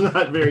that it was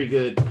not very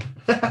good.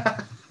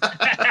 But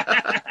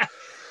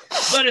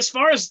as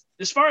far as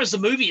the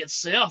movie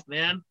itself,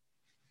 man,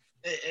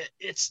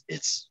 it's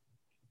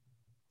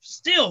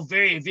still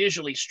very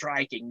visually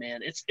striking,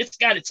 man. It's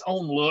got its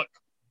own look.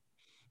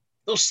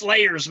 Those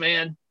Slayers,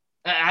 man,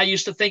 I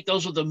used to think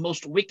those were the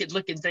most wicked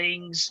looking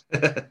things.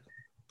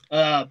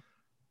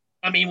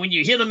 I mean, when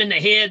you hit them in the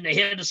head and the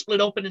head is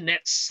split open and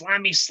that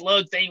slimy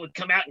slug thing would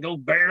come out and go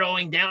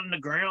barreling down in the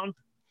ground.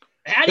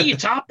 How do you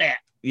top that?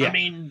 Yeah. I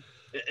mean,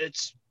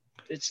 it's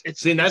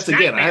see, that's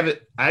again,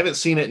 I haven't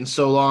seen it in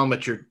so long,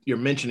 but you're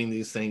mentioning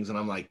these things and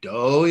I'm like,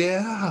 oh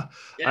yeah.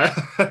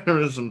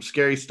 There's some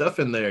scary stuff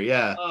in there.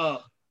 Yeah.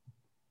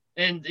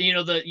 And you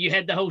know, you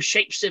had the whole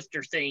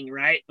shapeshifter thing,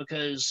 right?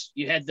 Because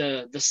you had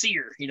the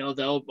seer, you know,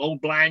 the old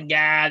blind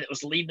guy that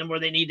was leading them where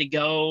they need to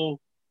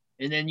go.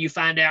 And then you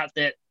find out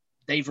that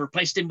they've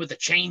replaced him with a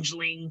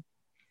changeling,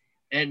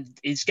 and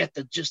he's got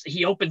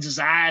he opens his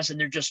eyes and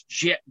they're just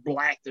jet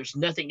black. There's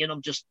nothing in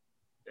them, just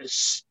as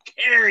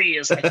scary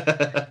as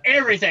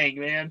everything,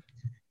 man.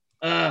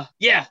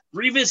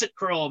 Revisit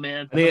Krull,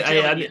 man.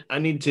 I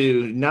need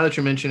to, now that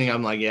you're mentioning,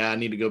 I'm like, I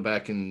need to go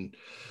back and,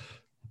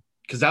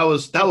 because that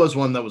was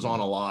one that was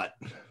on a lot.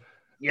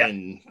 Yeah.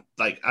 And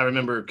like, I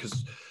remember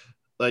because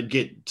I'd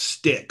get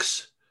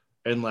sticks.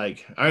 And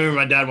like, I remember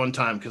my dad one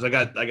time, because I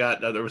got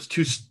got a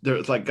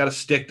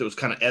stick that was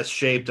kind of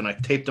S-shaped, and I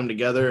taped them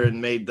together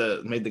and made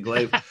the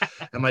glaive.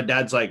 And my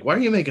dad's like, "Why are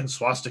you making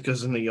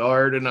swastikas in the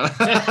yard?" And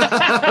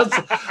I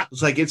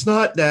was like, "It's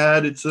not,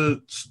 Dad. It's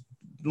a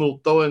little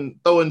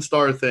throwing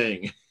star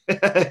thing."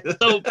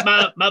 So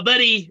my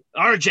buddy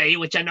RJ,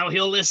 which I know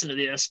he'll listen to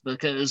this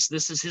because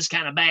this is his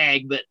kind of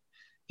bag, but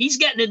he's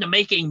gotten into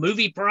making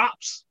movie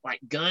props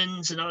like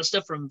guns and other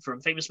stuff from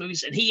famous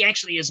movies, and he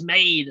actually has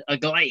made a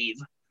glaive.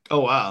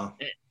 Oh, wow.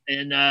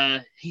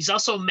 And he's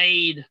also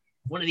made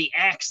one of the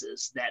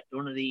axes that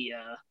one of the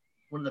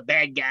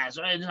bad guys,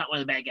 not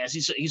one of the bad guys,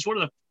 he's one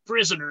of the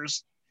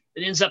prisoners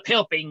that ends up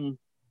helping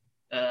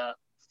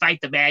fight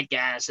the bad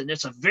guys. And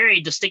it's a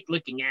very distinct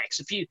looking axe.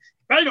 If you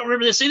probably don't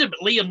remember this either, but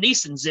Liam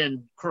Neeson's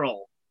in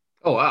Krull.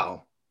 Oh,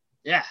 wow.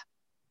 Yeah.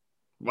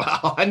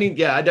 Wow. I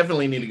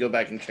definitely need to go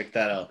back and check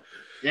that out.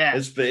 Yeah.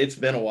 It's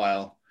been a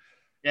while.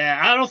 Yeah,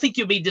 I don't think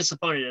you'll be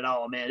disappointed at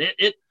all, man.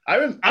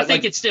 I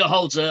think it still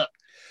holds up.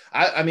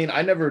 I mean,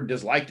 I never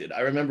disliked it.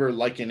 I remember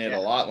liking it a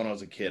lot when I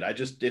was a kid.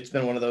 It's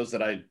been one of those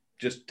that I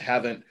just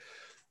haven't.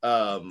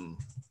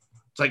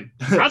 It's like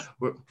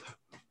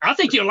I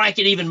think you'll like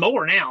it even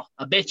more now.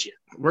 I bet you.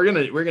 We're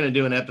gonna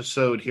do an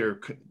episode here,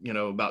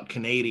 about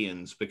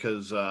Canadians,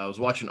 because I was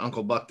watching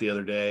Uncle Buck the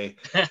other day,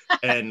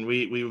 and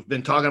we've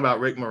been talking about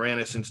Rick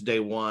Moranis since day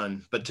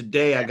one. But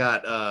today I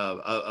got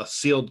a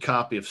sealed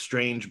copy of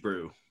Strange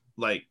Brew.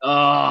 Like,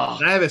 I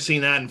haven't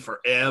seen that in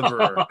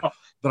forever.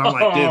 But I'm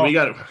like, dude, we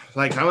got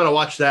I'm gonna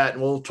watch that,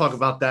 and we'll talk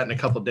about that in a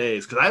couple of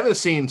days, because I haven't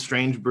seen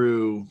Strange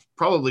Brew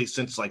probably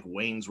since like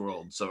Wayne's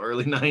World, so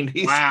early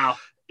 '90s. Wow.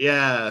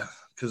 Yeah.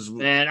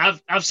 Man,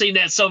 I've seen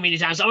that so many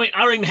times. I mean,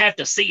 I don't even have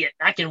to see it.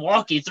 I can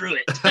walk you through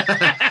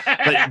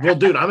it. Well,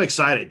 dude, I'm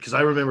excited because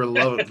I remember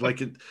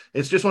loving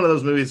it's just one of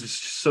those movies that's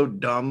just so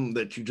dumb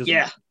that you just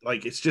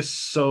it's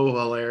just so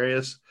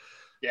hilarious.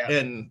 Yeah.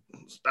 And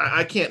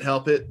I can't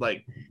help it,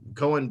 like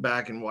going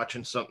back and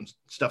watching stuff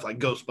like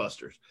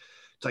Ghostbusters.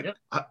 It's like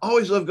I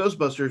always love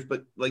Ghostbusters,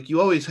 but like you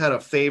always had a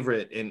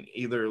favorite in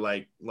either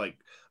like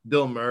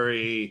Bill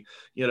Murray,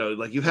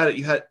 like you had,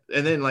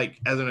 and then like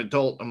as an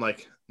adult, I'm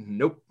like,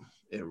 nope.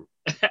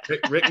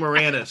 Rick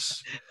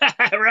Moranis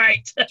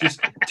right just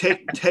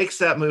takes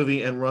that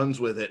movie and runs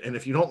with it, and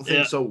if you don't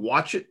think so,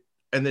 watch it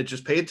and then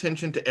just pay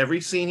attention to every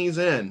scene he's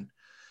in.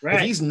 Right.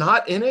 If he's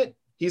not in it,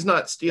 he's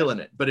not stealing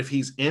it, but if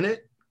he's in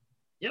it,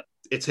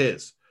 it's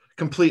his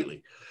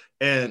completely,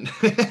 and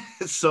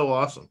it's so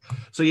awesome.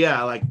 So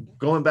yeah, like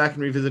going back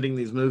and revisiting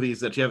these movies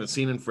that you haven't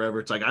seen in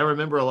forever, it's like I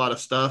remember a lot of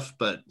stuff,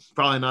 but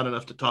probably not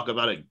enough to talk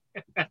about it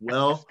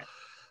well.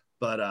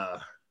 But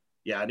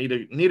yeah, I need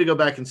to go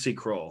back and see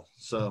Kroll.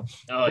 So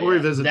we'll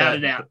revisit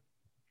that.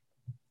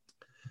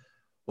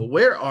 Well,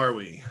 where are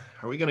we?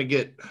 Are we gonna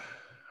get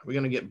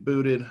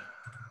booted?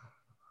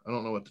 I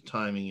don't know what the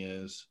timing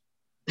is.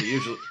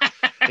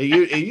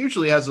 It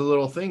usually has a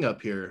little thing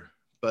up here,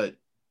 but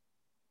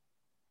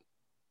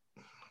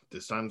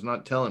this time's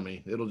not telling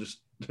me. It'll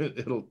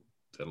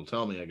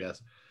tell me, I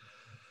guess.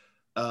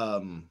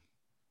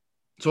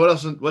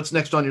 So what's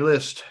next on your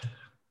list?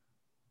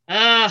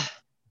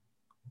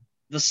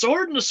 The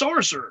Sword and the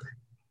Sorcerer,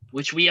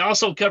 which we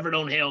also covered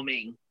on Hail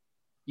Ming.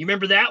 You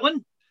remember that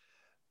one?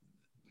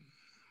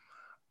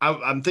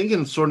 I'm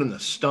thinking Sword and the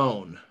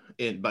Stone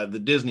by the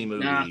Disney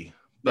movie.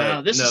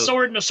 This is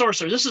Sword and the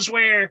Sorcerer. This is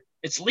where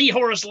it's Lee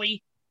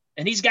Horsley,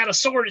 and he's got a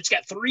sword. It's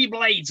got 3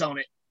 blades on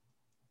it,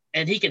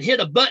 and he can hit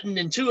a button,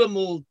 and 2 of them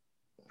will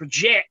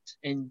project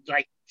and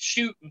like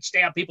shoot and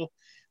stab people.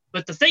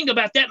 But the thing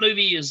about that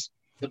movie is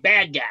the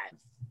bad guy,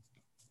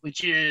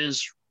 which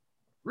is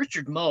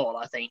Richard Mull,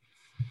 I think.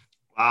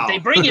 Wow. They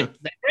bring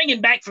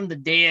him back from the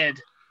dead,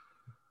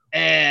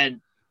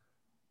 and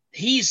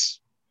he's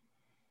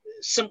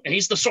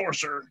the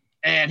sorcerer,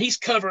 and he's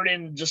covered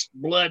in just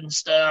blood and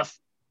stuff,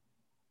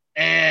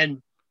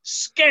 and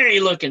scary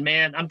looking,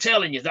 man. I'm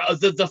telling you,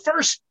 the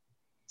first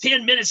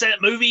 10 minutes of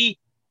that movie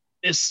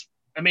is,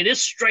 I mean,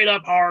 it's straight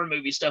up horror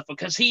movie stuff,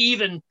 because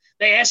they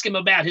ask him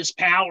about his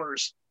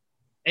powers,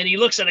 and he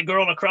looks at a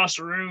girl across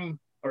the room,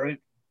 or I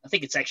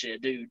think it's actually a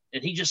dude,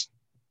 and he just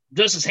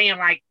does his hand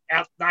like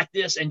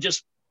this and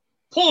just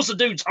pulls the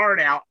dude's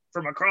heart out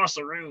from across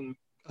the room.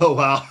 Oh,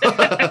 wow.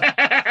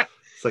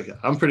 It's like,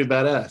 I'm pretty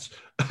badass.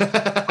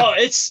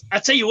 I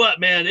tell you what,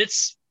 man,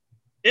 it's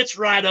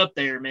right up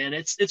there, man.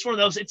 It's one of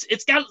those,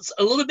 it's got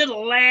a little bit of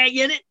lag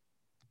in it,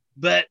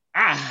 but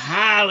I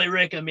highly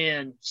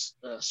recommend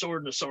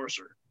Sword and the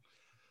Sorcerer.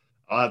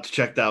 I'll have to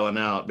check that one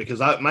out, because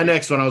my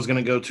next one I was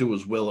going to go to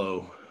was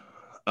Willow.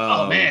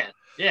 Oh, man.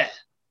 Yeah.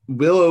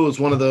 Willow is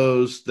one of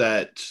those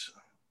that,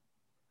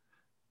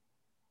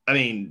 I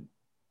mean,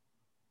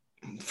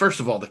 first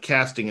of all, the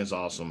casting is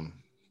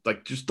awesome.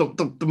 Like, just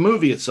the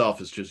movie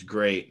itself is just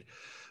great.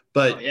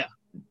 But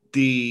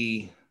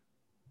the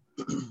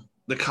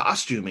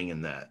costuming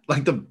in that,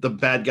 like the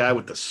bad guy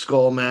with the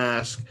skull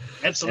mask.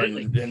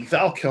 Absolutely. And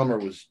Val Kilmer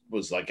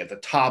was like at the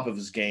top of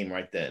his game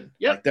right then.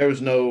 Yeah. Like, there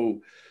was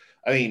no,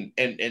 I mean,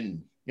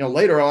 and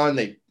later on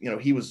he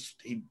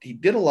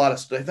did a lot of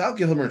stuff. Val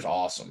Kilmer's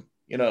awesome,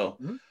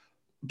 mm-hmm.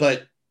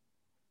 But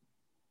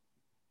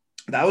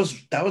that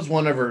was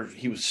whenever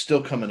he was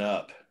still coming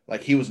up.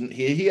 Like, he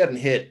hadn't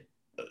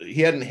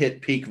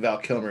hit peak Val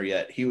Kilmer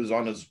yet. He was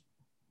on his,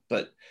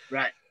 but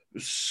right. It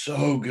was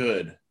so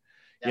good,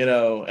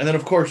 and then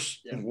of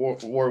course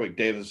Warwick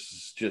Davis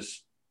is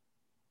just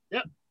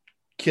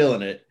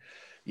killing it.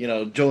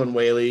 Jolene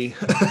Whaley.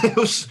 It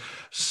was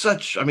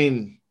such, I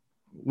mean,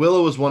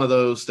 Willow was one of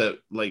those that,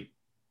 like,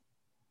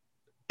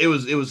 it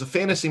was a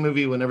fantasy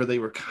movie whenever they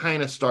were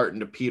kind of starting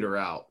to peter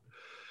out.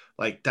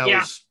 Like, that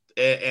was,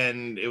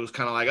 and it was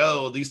kind of like,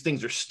 oh, these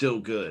things are still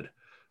good.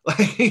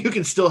 Like, you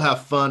can still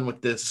have fun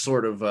with this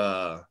sort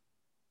of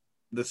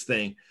this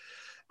thing.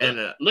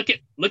 And look at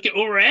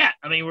where we're at.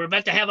 I mean, we're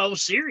about to have a whole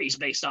series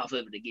based off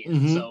of it again.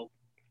 Mm-hmm. So,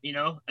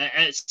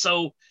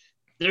 so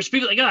there's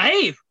people that go,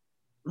 hey,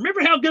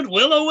 remember how good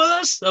Willow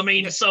was? I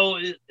mean, so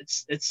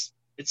it's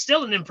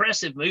still an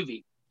impressive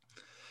movie.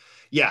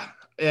 Yeah.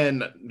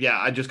 And yeah,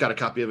 I just got a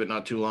copy of it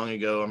not too long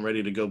ago. I'm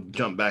ready to go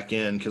jump back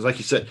in because, like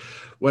you said,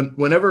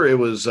 whenever it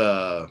was, you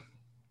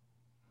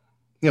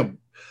know,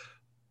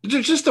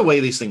 just the way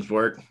these things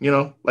work,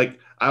 like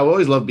I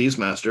always loved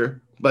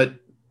Beastmaster, but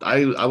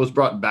I was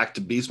brought back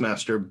to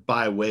Beastmaster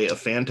by way of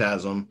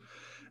Phantasm,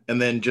 and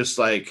then just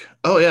like,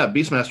 oh yeah,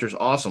 Beastmaster's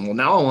awesome. Well,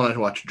 now I want to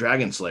watch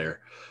Dragon Slayer.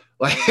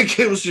 Like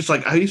it was just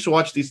like I used to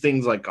watch these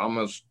things like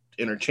almost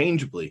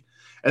interchangeably,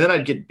 and then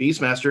I'd get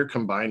Beastmaster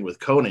combined with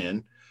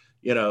Conan,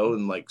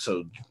 and like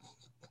so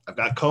I've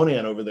got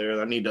Conan over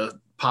there. I need to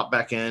pop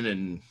back in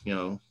and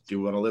do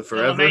you want to live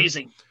forever?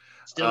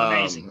 Still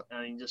amazing.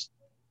 I mean, just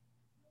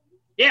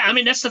yeah. I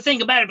mean, that's the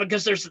thing about it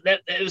because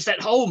it was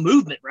that whole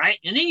movement, right?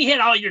 And then you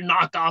had all your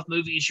knockoff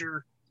movies,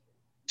 your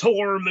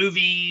Tor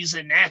movies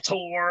and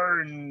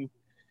Ator and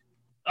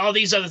all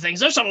these other things.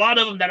 There's a lot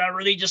of them that I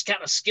really just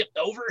kind of skipped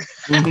over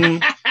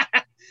Mm-hmm.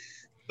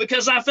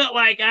 because I felt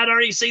like I'd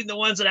already seen the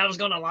ones that I was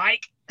going to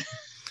like.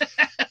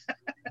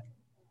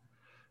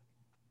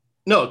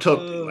 No,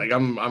 totally. Like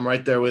I'm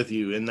right there with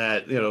you in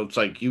that, it's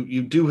like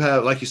you do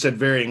have, like you said,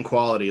 varying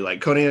quality.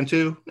 Like Conan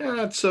 2,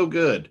 yeah, it's so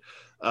good.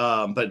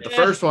 But the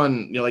first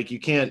one, like you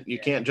can't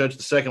judge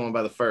the second one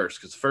by the first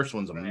because the first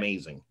one's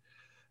amazing.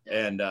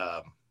 Yeah. And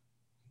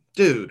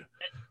dude,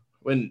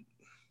 when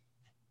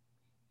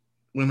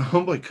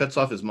Homeboy cuts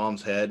off his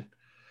mom's head,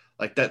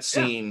 like that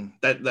scene,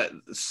 that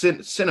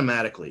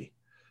cinematically,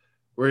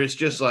 where it's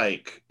just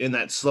like in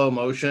that slow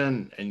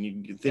motion, and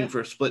you think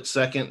for a split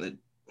second that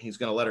he's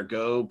gonna let her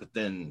go, but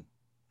then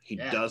he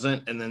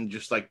doesn't, and then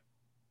just like,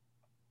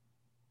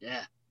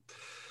 you're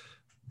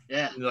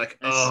like,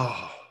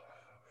 oh,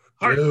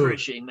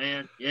 heart-crushing,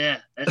 man. Yeah,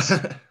 that's.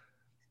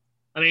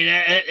 I mean,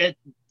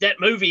 that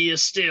movie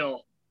is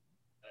still.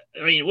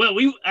 I mean, well,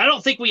 I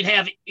don't think we'd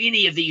have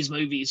any of these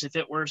movies if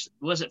it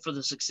wasn't for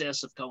the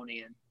success of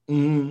Conan.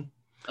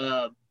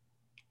 Mm-hmm.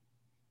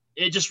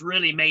 It just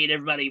really made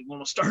everybody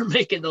want to start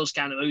making those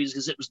kind of movies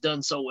because it was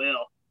done so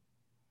well.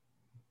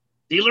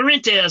 De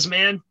Laurentiis,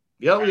 man.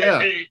 Oh, yeah.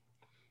 I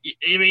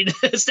mean,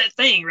 it's that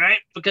thing, right?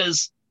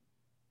 Because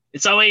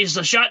it's always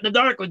a shot in the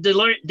dark with De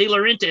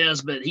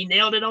Laurentiis, but he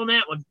nailed it on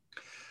that one.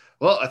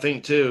 Well, I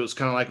think, too, it's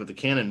kind of like with the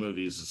Cannon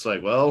movies. It's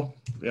like, well,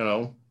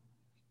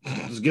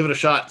 just give it a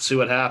shot, see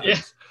what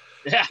happens.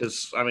 Yeah.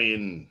 Because I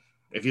mean,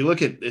 if you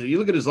look at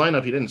his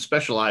lineup, he didn't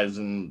specialize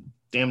in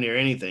damn near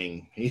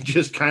anything. He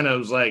just kind of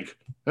was like,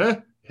 huh?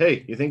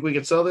 Hey, you think we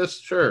could sell this?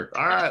 Sure.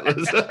 All right,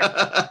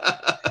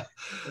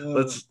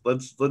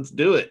 let's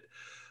do it.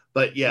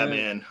 But yeah,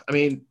 man. I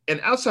mean, and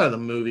outside of the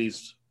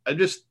movies,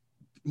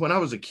 when I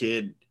was a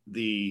kid,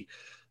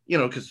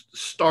 because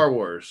Star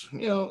Wars,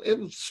 it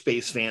was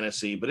space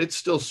fantasy, but it's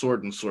still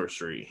sword and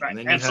sorcery. Right. And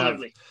then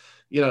Absolutely.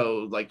 you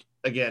have, like,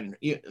 again,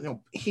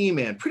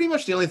 He-Man, pretty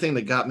much the only thing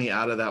that got me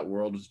out of that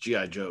world was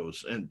G.I.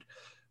 Joe's.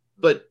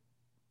 But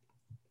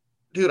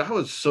dude, I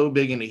was so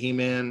big into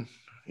He-Man,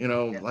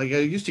 like I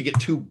used to get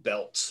 2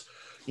 belts,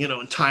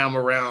 and tie them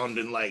around.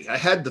 And like, I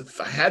had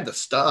the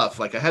stuff,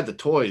 like I had the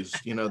toys,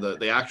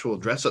 the actual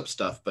dress up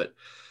stuff. But,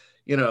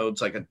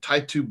 it's like I'd tie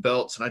 2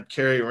 belts and I'd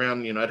carry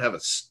around, I'd have a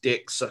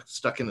stick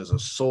stuck in as a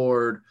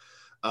sword.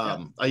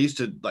 I used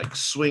to like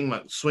swing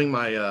my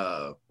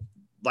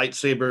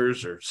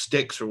lightsabers or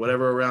sticks or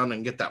whatever around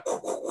and get that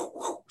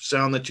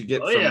sound that you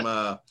get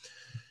from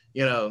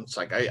it's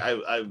like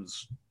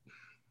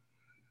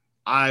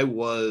I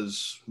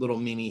was little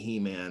mini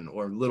He-Man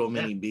or little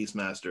mini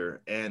Beastmaster,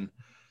 and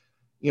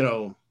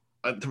there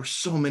were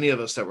so many of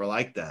us that were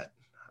like that.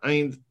 I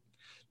mean,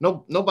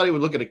 nobody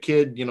would look at a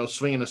kid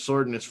swinging a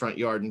sword in his front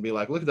yard and be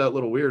like, look at that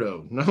little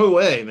weirdo. No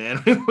way,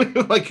 man.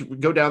 Like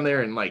go down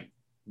there and like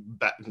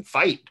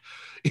fight.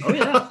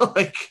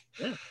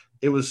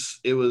 It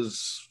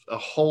was a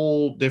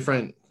whole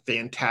different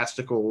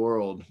fantastical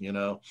world,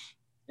 Yep.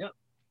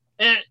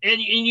 And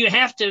you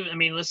have to, I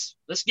mean, let's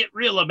get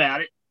real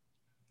about it.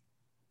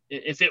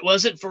 If it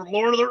wasn't for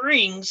Lord of the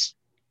Rings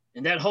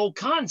and that whole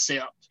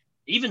concept,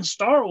 even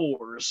Star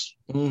Wars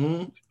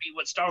would be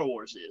what Star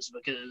Wars is,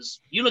 because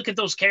you look at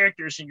those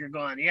characters and you're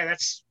going, yeah,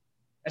 that's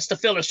the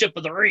Fellowship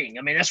of the Ring.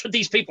 I mean, that's what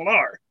these people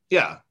are.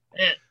 Yeah.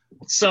 And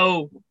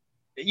so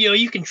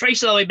you can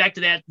trace it all the way back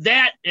to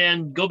that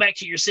and go back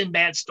to your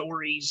Sinbad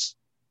stories.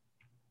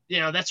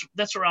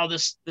 That's where all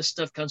this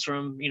stuff comes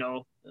from,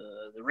 the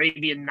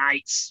Arabian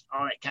Nights,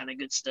 all that kind of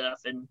good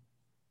stuff. And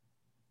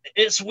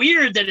it's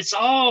weird that it's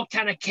all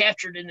kind of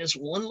captured in this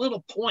one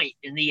little point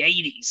in the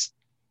 80s,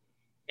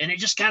 and it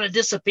just kind of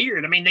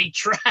disappeared. I mean,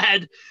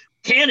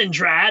 Cannon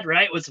tried,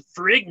 right, with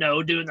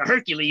Ferrigno doing the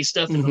Hercules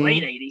stuff in the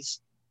late 80s,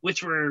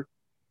 which were,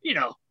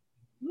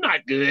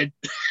 not good.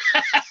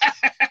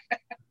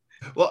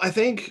 Well, I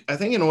think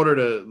in order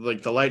to,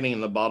 like, the lightning in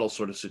the bottle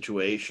sort of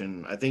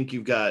situation, I think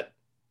you've kind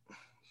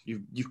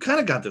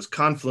of got this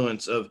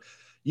confluence of,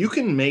 you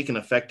can make an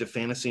effective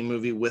fantasy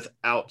movie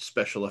without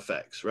special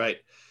effects, right?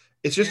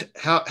 It's just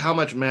how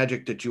much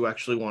magic that you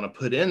actually want to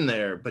put in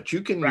there, but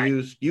you can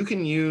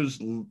use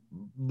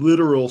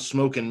literal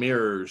smoke and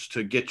mirrors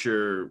to get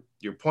your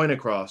point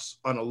across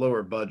on a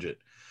lower budget.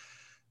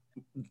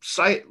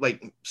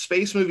 like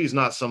space movies,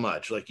 not so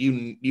much. Like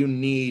you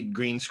need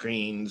green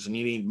screens and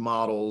you need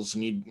models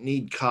and you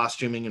need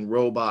costuming and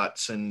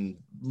robots and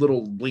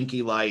little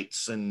blinky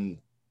lights and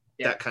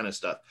that kind of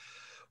stuff.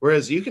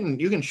 Whereas you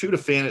can shoot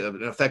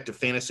an effective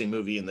fantasy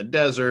movie in the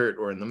desert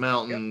or in the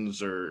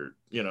mountains or,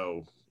 you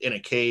know, in a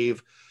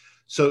cave.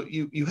 So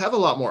you have a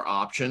lot more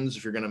options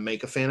if you're going to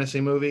make a fantasy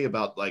movie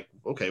about like,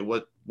 okay,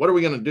 what are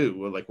we going to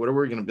do? Like, what are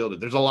we going to build it?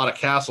 There's a lot of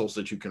castles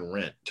that you can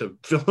rent to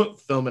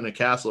film in a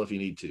castle if you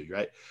need to,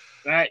 right?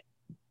 Right.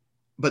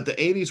 But the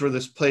 80s were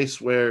this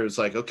place where it's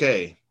like,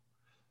 okay,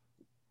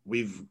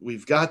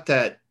 we've got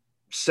that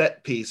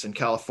set piece in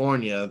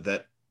California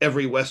that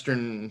every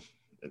Western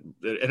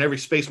and every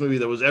space movie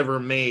that was ever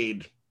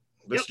made,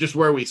 that's just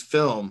where we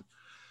film.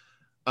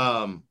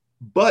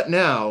 But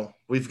now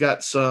we've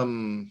got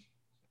some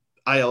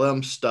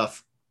ILM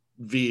stuff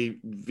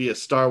via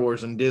Star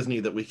Wars and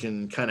Disney that we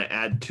can kind of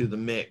add to the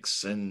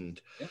mix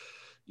and,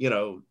 you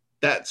know,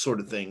 that sort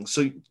of thing.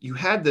 So you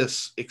had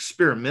this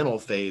experimental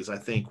phase, I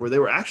think, where they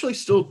were actually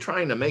still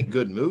trying to make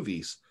good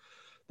movies.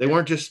 They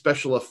weren't just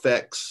special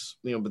effects,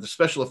 you know, but the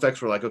special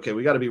effects were like, okay,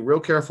 we got to be real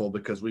careful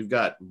because we've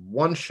got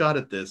one shot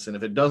at this. And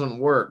if it doesn't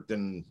work,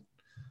 then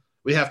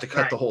we have to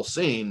cut the whole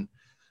scene.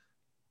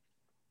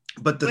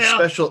 But the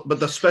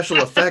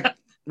special effect,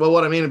 well,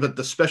 what I mean, but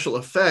the special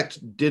effect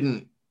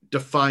didn't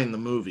define the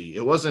movie.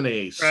 It wasn't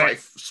a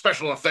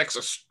special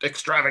effects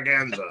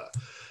extravaganza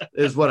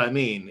is what I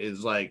mean,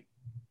 is like,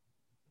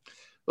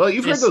 well,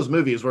 you've heard those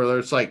movies where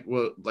it's like,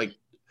 well, like,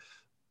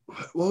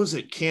 what was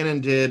it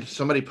Canon did?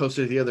 Somebody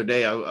posted it the other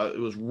day. It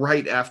was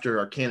right after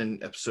our Canon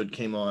episode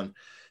came on.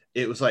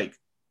 It was like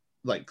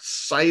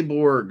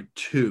Cyborg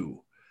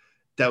 2.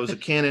 That was a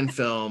Canon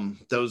film.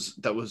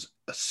 That was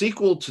a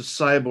sequel to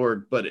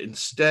Cyborg, but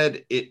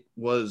instead it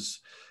was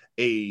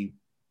a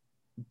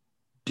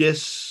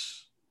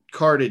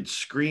discarded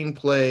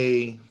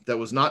screenplay that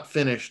was not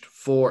finished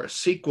for a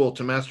sequel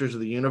to Masters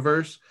of the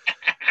Universe,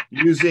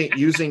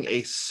 using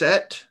a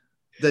set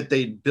that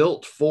they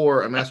built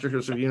for a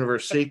Masters of the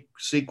Universe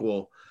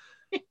sequel.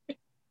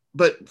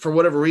 But for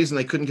whatever reason,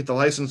 they couldn't get the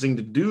licensing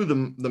to do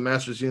the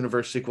Masters of the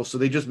Universe sequel. So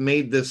they just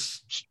made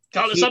this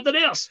something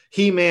else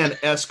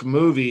He-Man-esque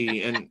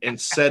movie and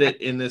set it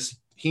in this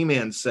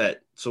He-Man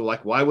set. So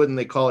like, why wouldn't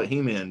they call it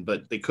He-Man?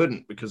 But they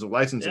couldn't because of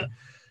licensing.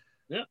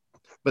 Yeah.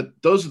 But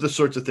those are the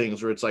sorts of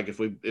things where it's like,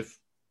 if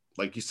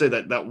like you say,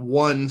 that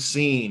one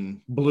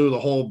scene blew the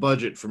whole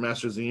budget for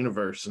Masters of the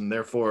Universe, and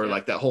therefore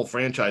like that whole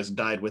franchise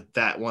died with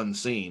that one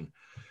scene,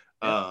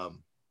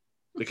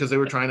 because they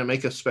were trying to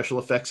make a special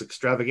effects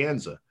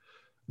extravaganza.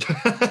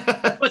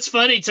 What's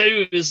funny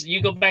too is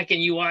you go back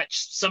and you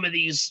watch some of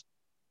these,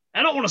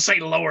 I don't want to say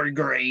lower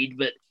grade,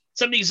 but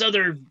some of these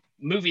other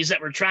movies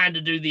that were trying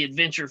to do the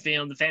adventure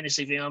film, the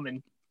fantasy film,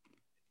 and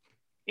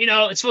you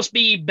know, it's supposed to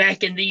be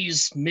back in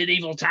these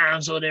medieval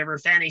times or whatever,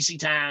 fantasy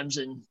times,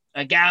 and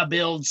a guy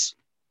builds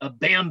a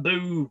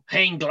bamboo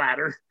hang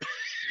glider.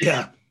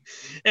 Yeah.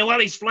 And while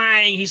he's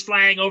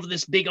flying over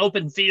this big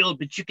open field,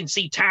 but you can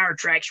see tire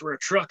tracks where a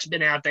truck's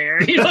been out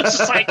there. You know, it's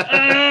just like,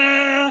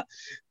 I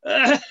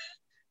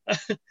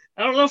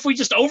don't know if we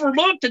just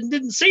overlooked and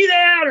didn't see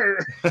that, or.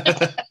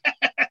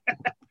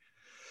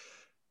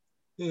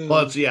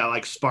 Well, it's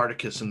like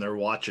Spartacus and their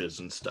watches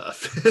and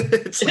stuff.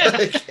 It's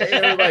like, hey,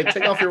 everybody,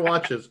 take off your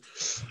watches.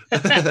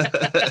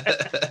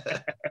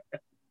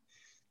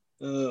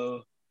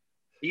 Oh,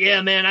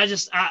 yeah, man.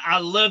 I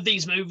love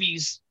these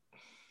movies,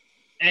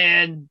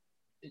 and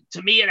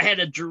to me, it had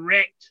a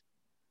direct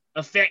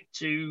effect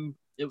to,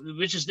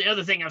 which is the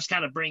other thing I was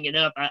kind of bringing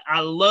up. I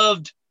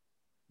loved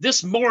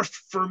this morphed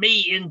for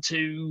me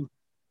into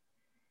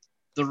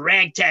the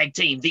ragtag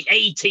team, the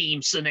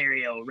A-team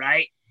scenario,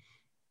 right?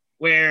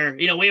 Where,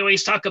 you know, we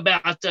always talk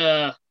about, what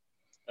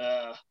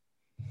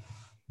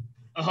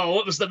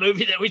was the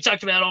movie that we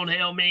talked about on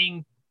Hail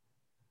Ming?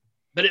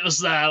 But it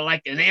was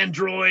like an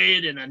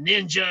android and a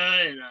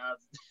ninja and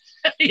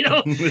you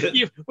know,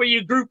 where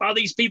you group all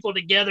these people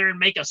together and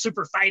make a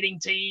super fighting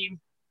team.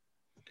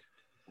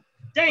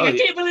 Dang, I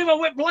can't believe I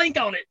went blank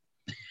on it.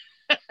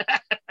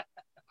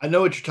 I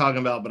know what you're talking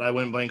about, but I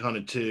went blank on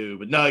it too.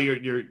 But no,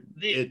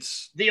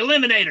 it's the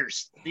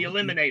Eliminators. The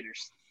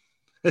Eliminators.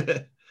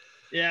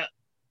 Yeah.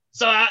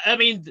 So I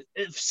mean,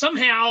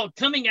 somehow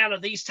coming out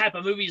of these type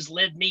of movies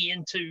led me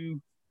into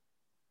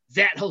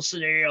that whole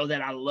scenario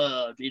that I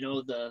loved. You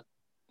know,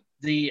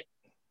 the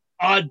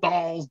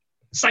oddball.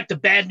 It's like the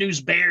Bad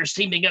News Bears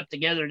teaming up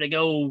together to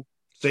go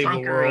save the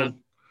world.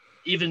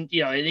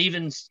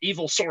 An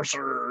evil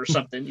sorcerer or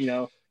something. You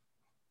know,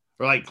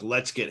 or like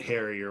Let's Get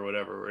Harry or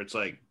whatever. Where it's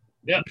like,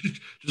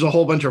 just a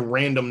whole bunch of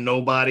random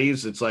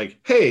nobodies. It's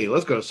like, hey,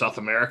 let's go to South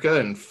America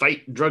and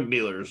fight drug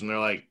dealers, and they're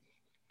like,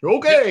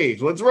 okay,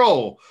 let's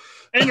roll.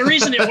 And the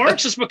reason it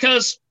works is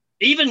because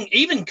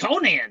even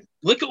Conan,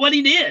 look at what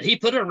he did. He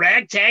put a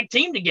ragtag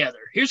team together.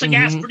 Here's a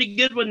guy that's pretty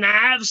good with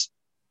knives.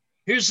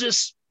 Here's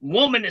this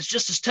woman that's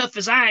just as tough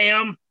as I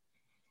am.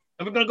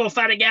 And we're going to go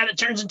fight a guy that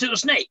turns into a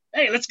snake.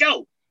 Hey, let's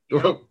go.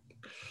 You know?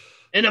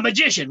 And a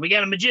magician. We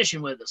got a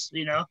magician with us,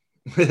 you know.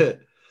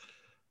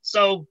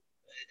 So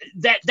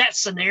that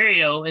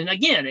scenario, and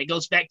again, it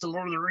goes back to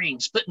Lord of the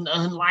Rings, putting an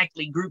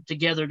unlikely group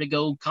together to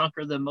go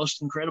conquer the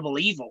most incredible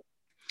evil.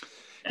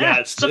 Yeah,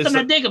 it's something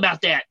I dig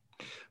about that.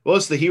 Well,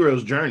 it's the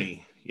hero's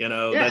journey.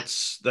 Yeah.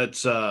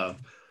 That's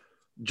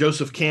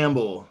Joseph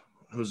Campbell,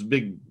 who's a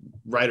big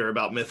writer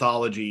about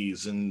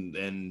mythologies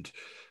and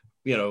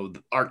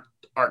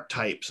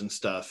archetypes and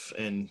stuff.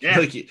 And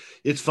like,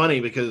 it's funny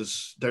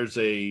because there was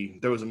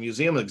a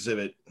museum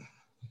exhibit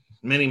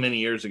many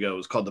years ago. It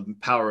was called The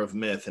Power of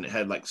Myth, and it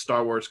had like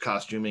Star Wars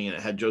costuming, and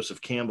it had Joseph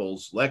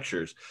Campbell's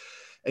lectures.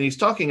 And he's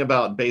talking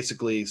about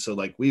basically, so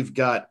like we've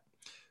got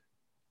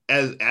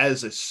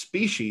as a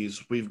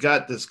species, we've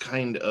got this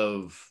kind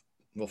of,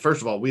 well,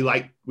 first of all, we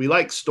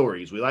like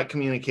stories, we like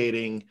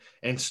communicating,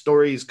 and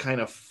stories kind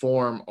of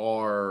form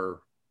our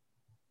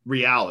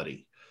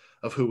reality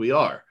of who we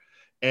are.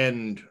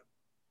 And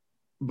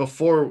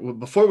before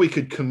we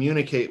could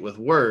communicate with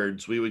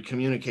words, we would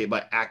communicate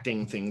by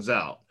acting things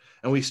out.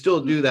 And we still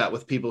do that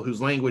with people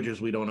whose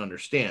languages we don't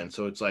understand.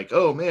 So it's like,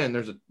 oh man,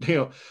 there's a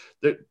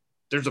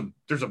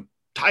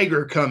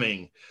tiger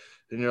coming,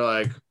 and you're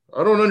like,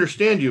 I don't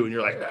understand you. And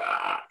you're like,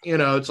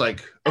 it's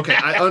like, okay,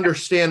 I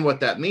understand what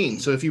that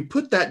means. So if you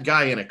put that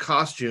guy in a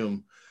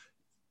costume,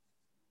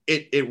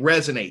 it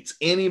resonates.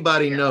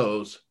 Anybody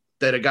knows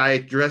that a guy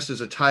dressed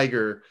as a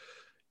tiger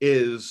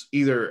is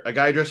either a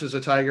guy dressed as a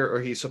tiger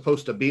or he's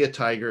supposed to be a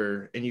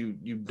tiger. And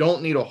you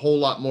don't need a whole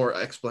lot more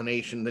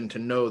explanation than to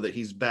know that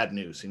he's bad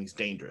news and he's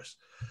dangerous.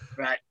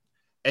 Right.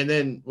 And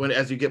then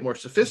as you get more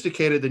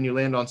sophisticated, then you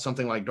land on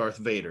something like Darth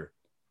Vader,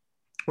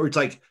 where it's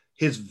like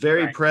his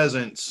very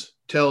presence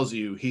tells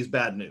you he's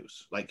bad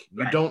news. Like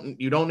you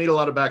don't need a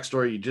lot of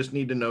backstory. You just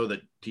need to know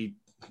that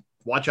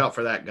watch out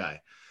for that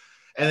guy.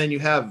 And then you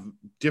have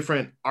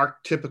different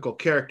archetypical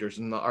characters,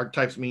 and the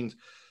archetypes means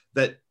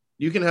that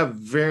you can have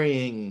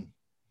varying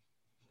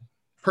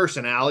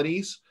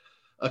personalities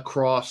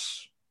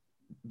across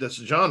this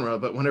genre.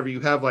 But whenever you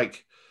have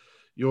like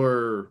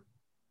your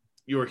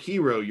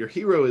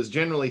hero is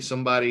generally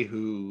somebody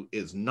who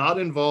is not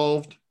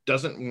involved,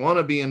 doesn't want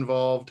to be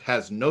involved,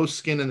 has no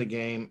skin in the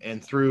game,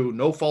 and through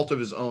no fault of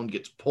his own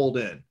gets pulled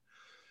in.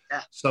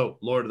 Yeah. So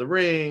Lord of the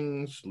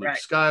Rings, Luke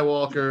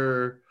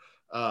Skywalker,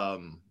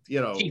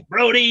 Chief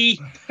Brody.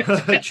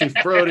 Chief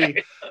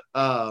Brody.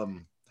 I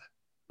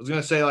was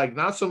gonna say like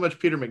not so much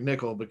Peter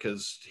McNichol,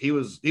 because he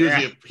was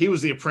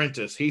the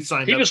apprentice. He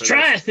signed up. He was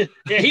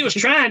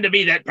trying to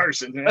be that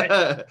person,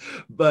 right?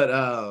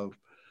 But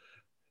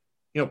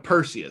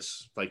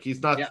Perseus, like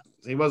he's not. Yeah,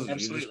 he wasn't.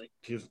 Absolutely.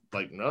 He was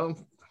like, no.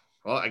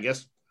 Well, I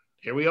guess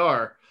here we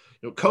are.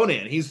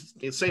 Conan, he's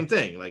the same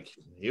thing. Like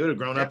he would have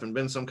grown up and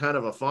been some kind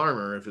of a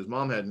farmer if his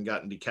mom hadn't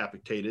gotten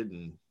decapitated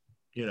and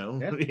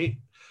he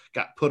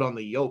got put on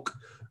the yoke.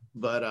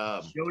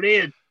 But sure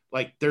did.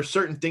 Like there's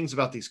certain things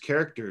about these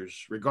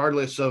characters,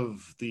 regardless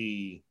of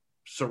the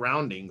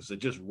surroundings, that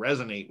just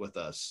resonate with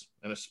us,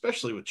 and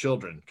especially with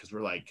children, because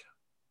we're like,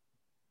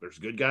 there's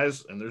good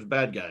guys and there's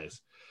bad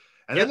guys.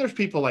 And then there's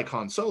people like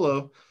Han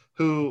Solo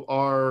who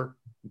are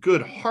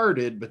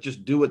good-hearted, but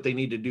just do what they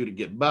need to do to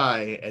get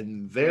by,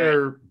 and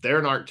they're an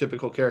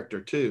archetypical character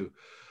too.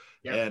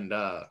 And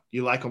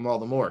you like them all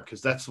the more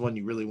because that's the one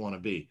you really want to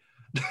be.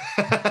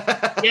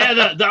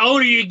 The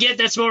older you get,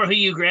 that's more who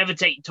you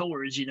gravitate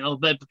towards,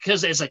 but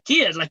because as a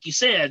kid, like you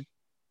said,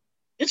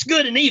 it's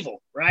good and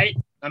evil, right?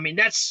 I mean,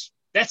 that's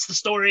the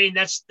story, and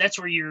that's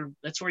where you're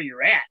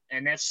at,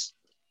 and that's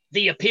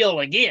the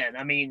appeal again.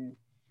 I mean,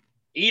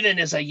 even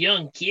as a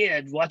young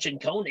kid watching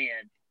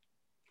Conan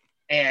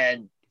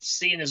and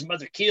seeing his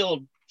mother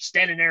killed,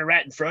 standing there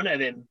right in front of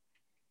him,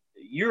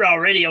 you're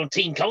already on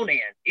Team Conan,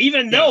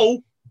 even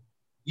though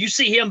you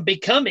see him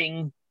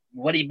becoming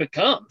what he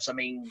becomes. I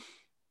mean,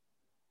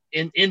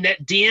 in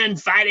that den,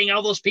 fighting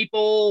all those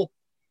people,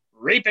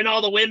 raping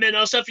all the women and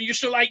all stuff, and you're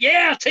still like,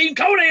 yeah, Team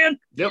Conan.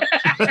 Yep.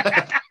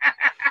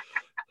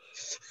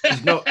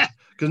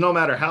 Because no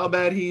matter how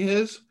bad he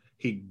is,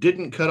 he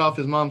didn't cut off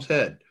his mom's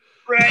head.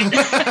 Right.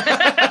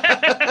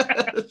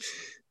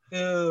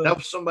 That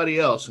was somebody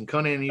else, and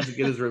Conan needs to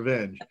get his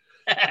revenge.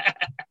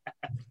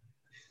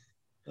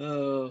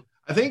 I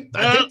think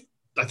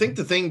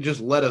the thing just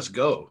let us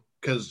go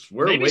because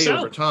we're way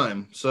over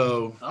time.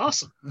 So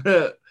awesome.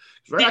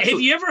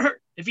 Have you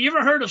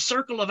ever heard of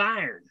Circle of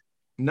Iron?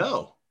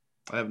 No,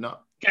 I have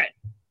not. Okay,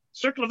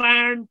 Circle of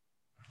Iron,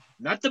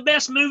 not the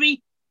best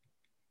movie.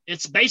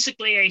 It's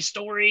basically a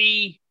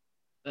story.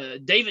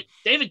 David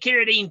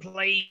Carradine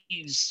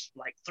plays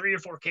like 3 or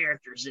 4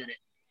 characters in it.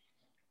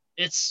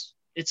 It's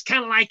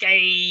kind of like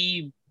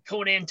a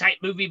Conan type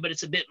movie, but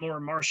it's a bit more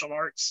martial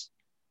arts.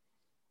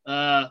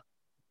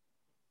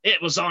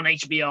 It was on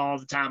HBO all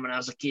the time when I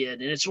was a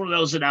kid, and it's one of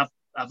those that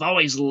I've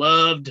always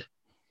loved,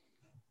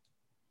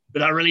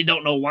 but I really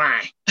don't know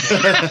why.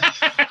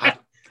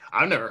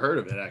 I've never heard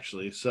of it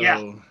actually.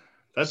 So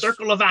that's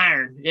Circle of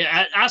Iron.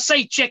 Yeah, I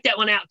say check that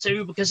one out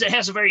too, because it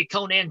has a very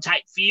Conan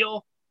type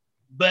feel,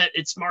 but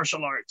it's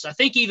martial arts. I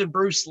think even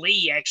Bruce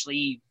Lee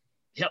actually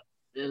helped.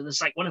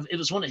 It's like it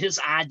was one of his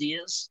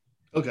ideas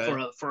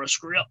for a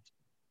script,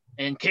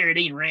 and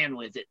Carradine ran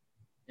with it.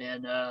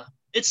 And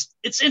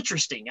it's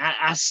interesting.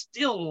 I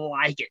still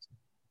like it.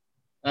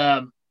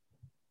 Um,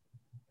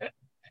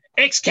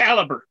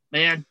 Excalibur,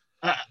 man,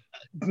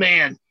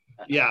 man,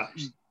 Yeah.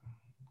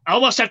 I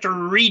almost have to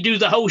redo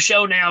the whole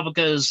show now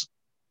because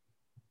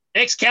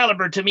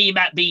Excalibur to me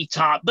might be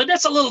top, but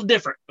that's a little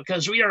different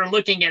because we are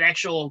looking at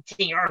actual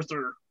King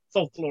Arthur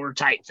folklore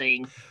type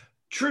thing.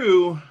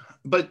 True,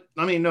 but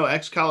I mean, no,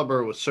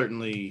 Excalibur was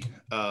certainly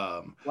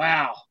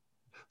Wow.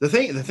 The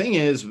thing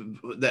is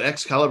that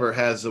Excalibur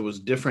has that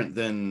was different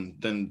than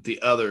the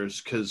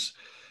others because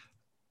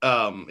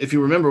if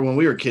you remember when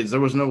we were kids, there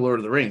was no Lord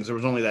of the Rings. There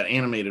was only that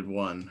animated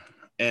one,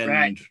 and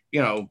right.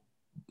 you know,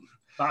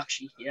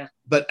 Bakshi, yeah.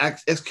 But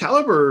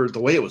Excalibur,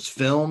 the way it was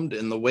filmed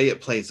and the way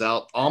it plays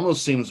out,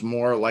 almost seems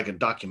more like a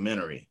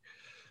documentary.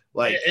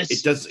 Like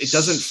it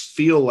doesn't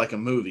feel like a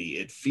movie.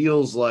 It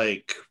feels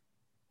like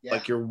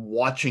you're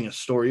watching a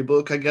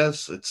storybook. I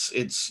guess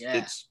it's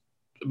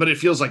but it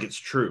feels like it's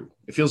true.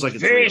 It feels like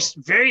it's very real.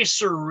 very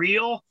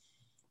surreal,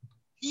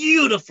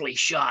 beautifully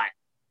shot.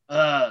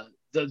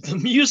 The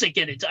music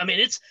in it. I mean,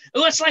 it's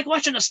like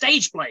watching a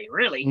stage play,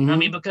 really. Mm-hmm. I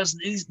mean, because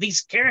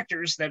these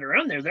characters that are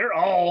on there, they're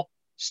all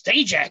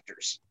stage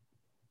actors.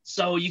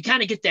 So you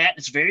kind of get that.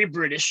 It's very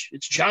British.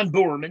 It's John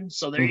Boorman.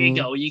 So there you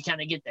go. You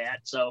kind of get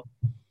that. So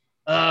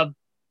the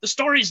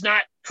story's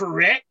not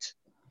correct,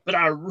 but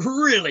I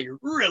really,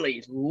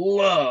 really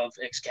love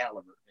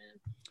Excalibur, man.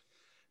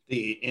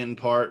 The end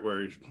part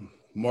where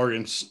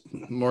Morgan is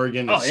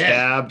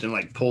stabbed and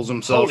like pulls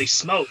himself Holy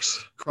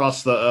smokes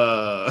across the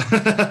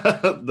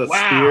the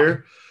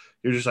spear.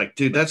 You're just like,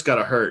 dude, that's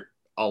gotta hurt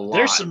a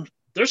lot.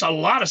 There's a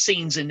lot of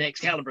scenes in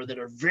Excalibur that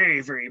are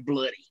very, very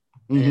bloody.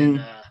 Mm-hmm.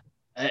 And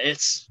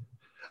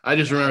I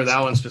just remember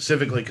that one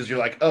specifically because you're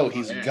like, oh,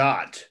 he's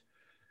got.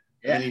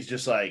 Yeah. And he's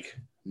just like,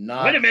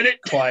 not wait a minute.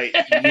 Quite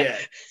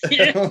yet.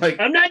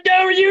 Like, I'm not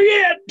done with you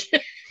yet.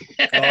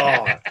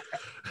 Oh.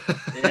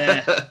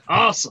 Yeah.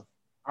 Awesome.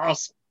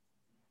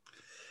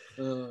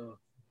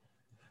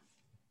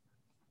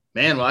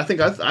 Man, well, I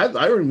think I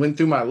already went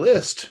through my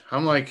list.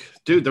 I'm like,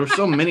 dude, there was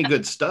so many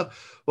good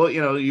stuff. Well,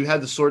 you know, you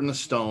had the Sword in the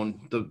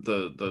Stone,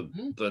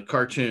 the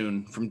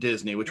cartoon from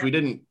Disney, which we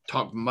didn't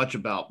talk much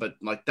about, but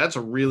like that's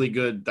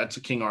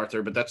a King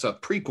Arthur, but that's a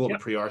prequel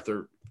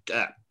to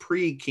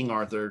pre-King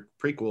Arthur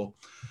prequel,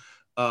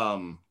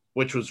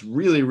 which was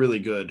really, really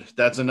good.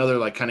 That's another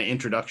like kind of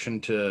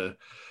introduction to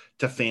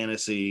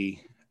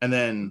fantasy. And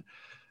then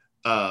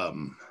there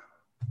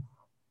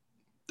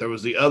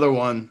was the other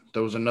one.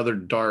 There was another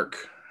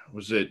dark.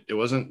 It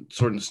wasn't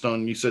Sword in the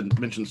Stone. You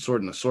mentioned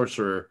Sword and the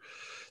Sorcerer.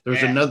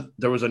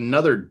 There was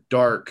another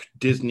dark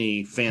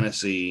Disney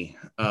fantasy.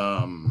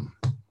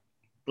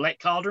 Black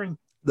Cauldron.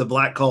 The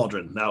Black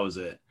Cauldron. That was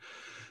it.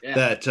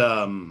 Yeah.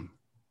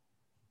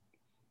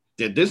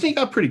 That Disney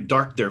got pretty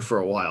dark there for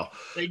a while.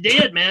 They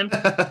did, man.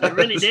 They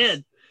really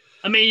did.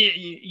 I mean,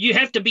 you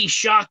have to be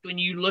shocked when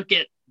you look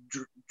at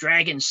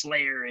Dragon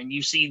Slayer and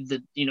you see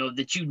that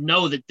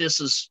that this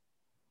is,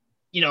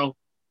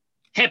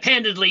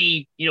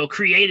 haphazardly,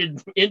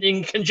 created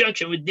in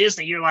conjunction with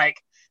Disney. You're like,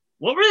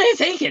 what were they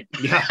thinking?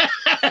 Yeah.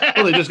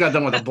 Well, they just got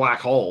done with a black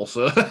hole.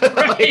 So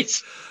right.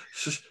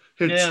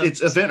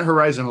 It's Event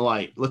Horizon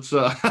Light. Let's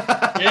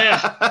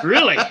yeah,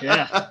 really.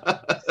 Yeah.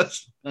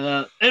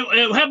 And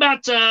how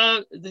about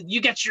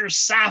you got your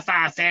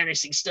sci-fi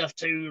fantasy stuff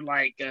too,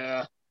 like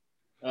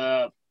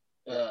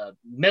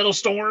Metal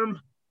Storm?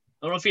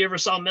 I don't know if you ever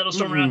saw Metal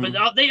Storm,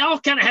 but they all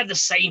kind of have the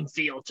same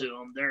feel to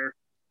them.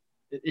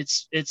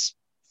 It's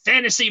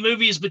fantasy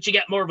movies, but you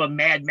got more of a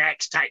Mad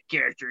Max type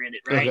character in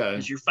it, right?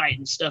 Because you're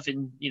fighting stuff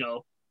in,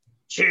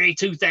 Cherry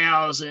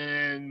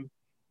 2000,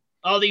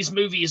 all these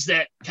movies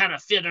that kind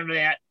of fit under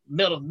that.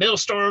 Metal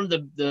Storm,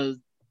 the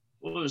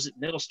what was it?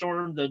 Metal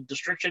Storm, the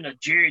destruction of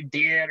Jared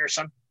Dead or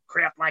some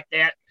crap like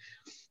that.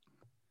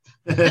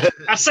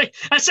 I say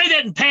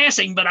that in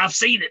passing, but I've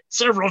seen it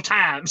several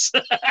times.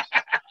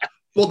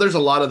 Well, there's a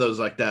lot of those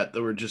like that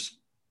were just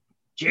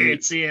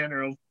Jared Sin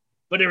or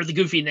whatever the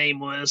goofy name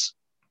was.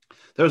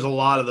 There's a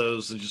lot of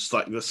those, just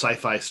like the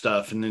sci-fi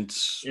stuff, and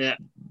it's the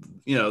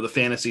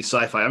fantasy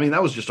sci-fi. I mean,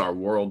 that was just our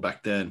world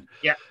back then.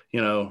 Yeah,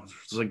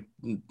 it's like,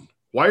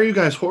 why are you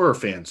guys horror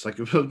fans? Like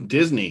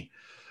Disney.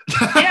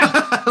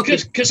 Yeah,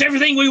 because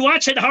everything we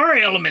watch had horror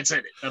elements in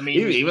it. I mean,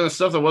 even the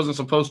stuff that wasn't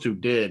supposed to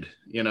did.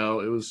 It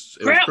was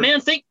crap, man.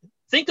 Think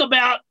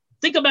about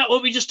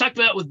what we just talked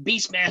about with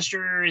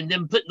Beastmaster and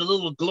them putting the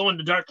little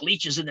glow-in-the-dark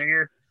leeches in their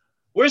ear.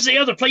 Where's the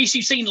other place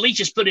you've seen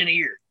leeches put in the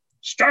ear?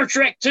 Star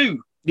Trek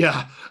 2.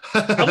 Yeah.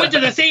 I went to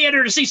the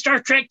theater to see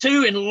Star Trek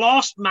 2 and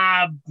lost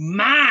my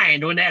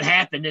mind when that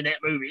happened in that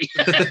movie.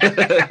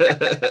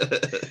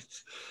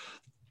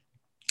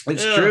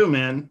 It's true,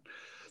 man.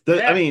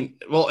 I mean,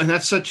 well, and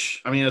it's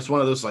one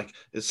of those, like,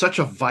 it's such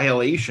a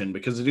violation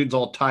because the dude's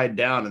all tied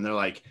down and they're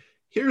like,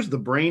 here's the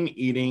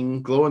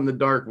brain-eating,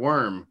 glow-in-the-dark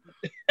worm.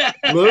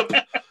 Look.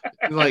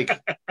 Like,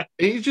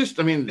 he's just,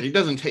 it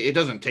doesn't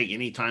take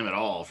any time at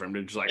all for him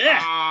to just like,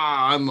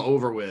 I'm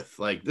over with.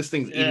 Like, this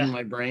thing's eating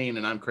my brain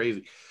and I'm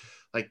crazy.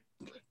 Like,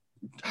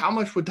 how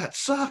much would that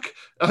suck?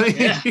 I mean,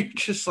 you're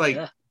just like,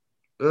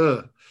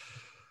 ugh.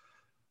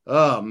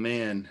 Oh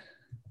man.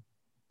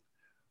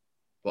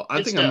 Well, I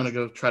Good think stuff. I'm gonna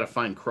go try to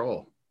find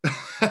Kroll.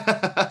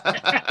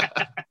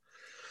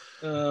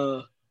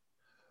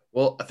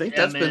 Well, I think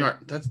that's been man. our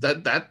I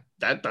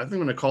think I'm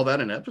gonna call that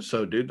an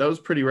episode, dude. That was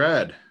pretty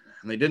rad.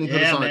 And they didn't put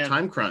us Yeah, on a man.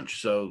 time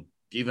crunch, so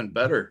even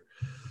better.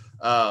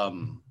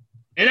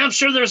 And I'm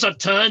sure there's a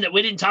ton that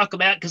we didn't talk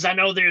about because I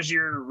know there's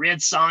your Red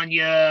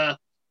Sonja.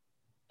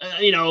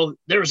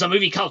 There was a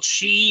movie called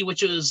She,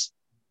 which was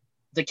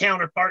the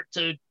counterpart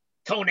to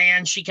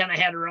Conan. She kind of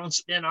had her own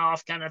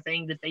spin-off kind of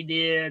thing that they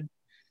did.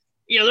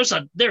 There's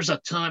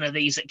a ton of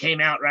these that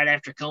came out right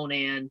after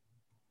Conan,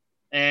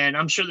 and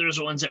I'm sure there's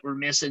ones that we're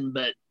missing,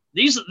 but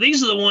these are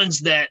the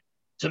ones that,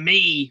 to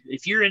me,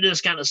 if you're into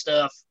this kind of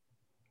stuff,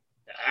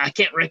 I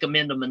can't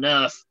recommend them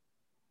enough.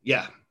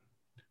 Yeah.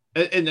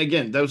 And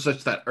again, that was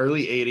such that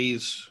early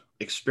 80s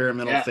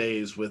experimental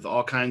phase with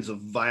all kinds of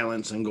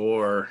violence and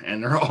gore,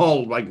 and they're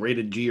all like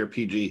rated G or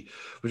PG,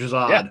 which is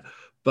odd,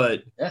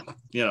 but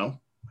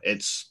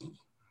it's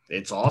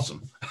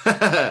awesome.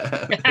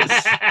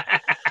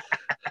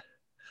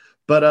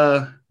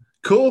 But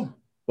cool.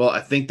 Well, I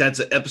think that's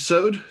an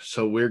episode,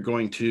 so we're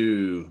going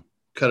to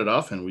cut it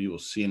off and we will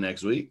see you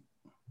next week.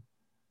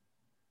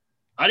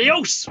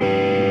 Adios.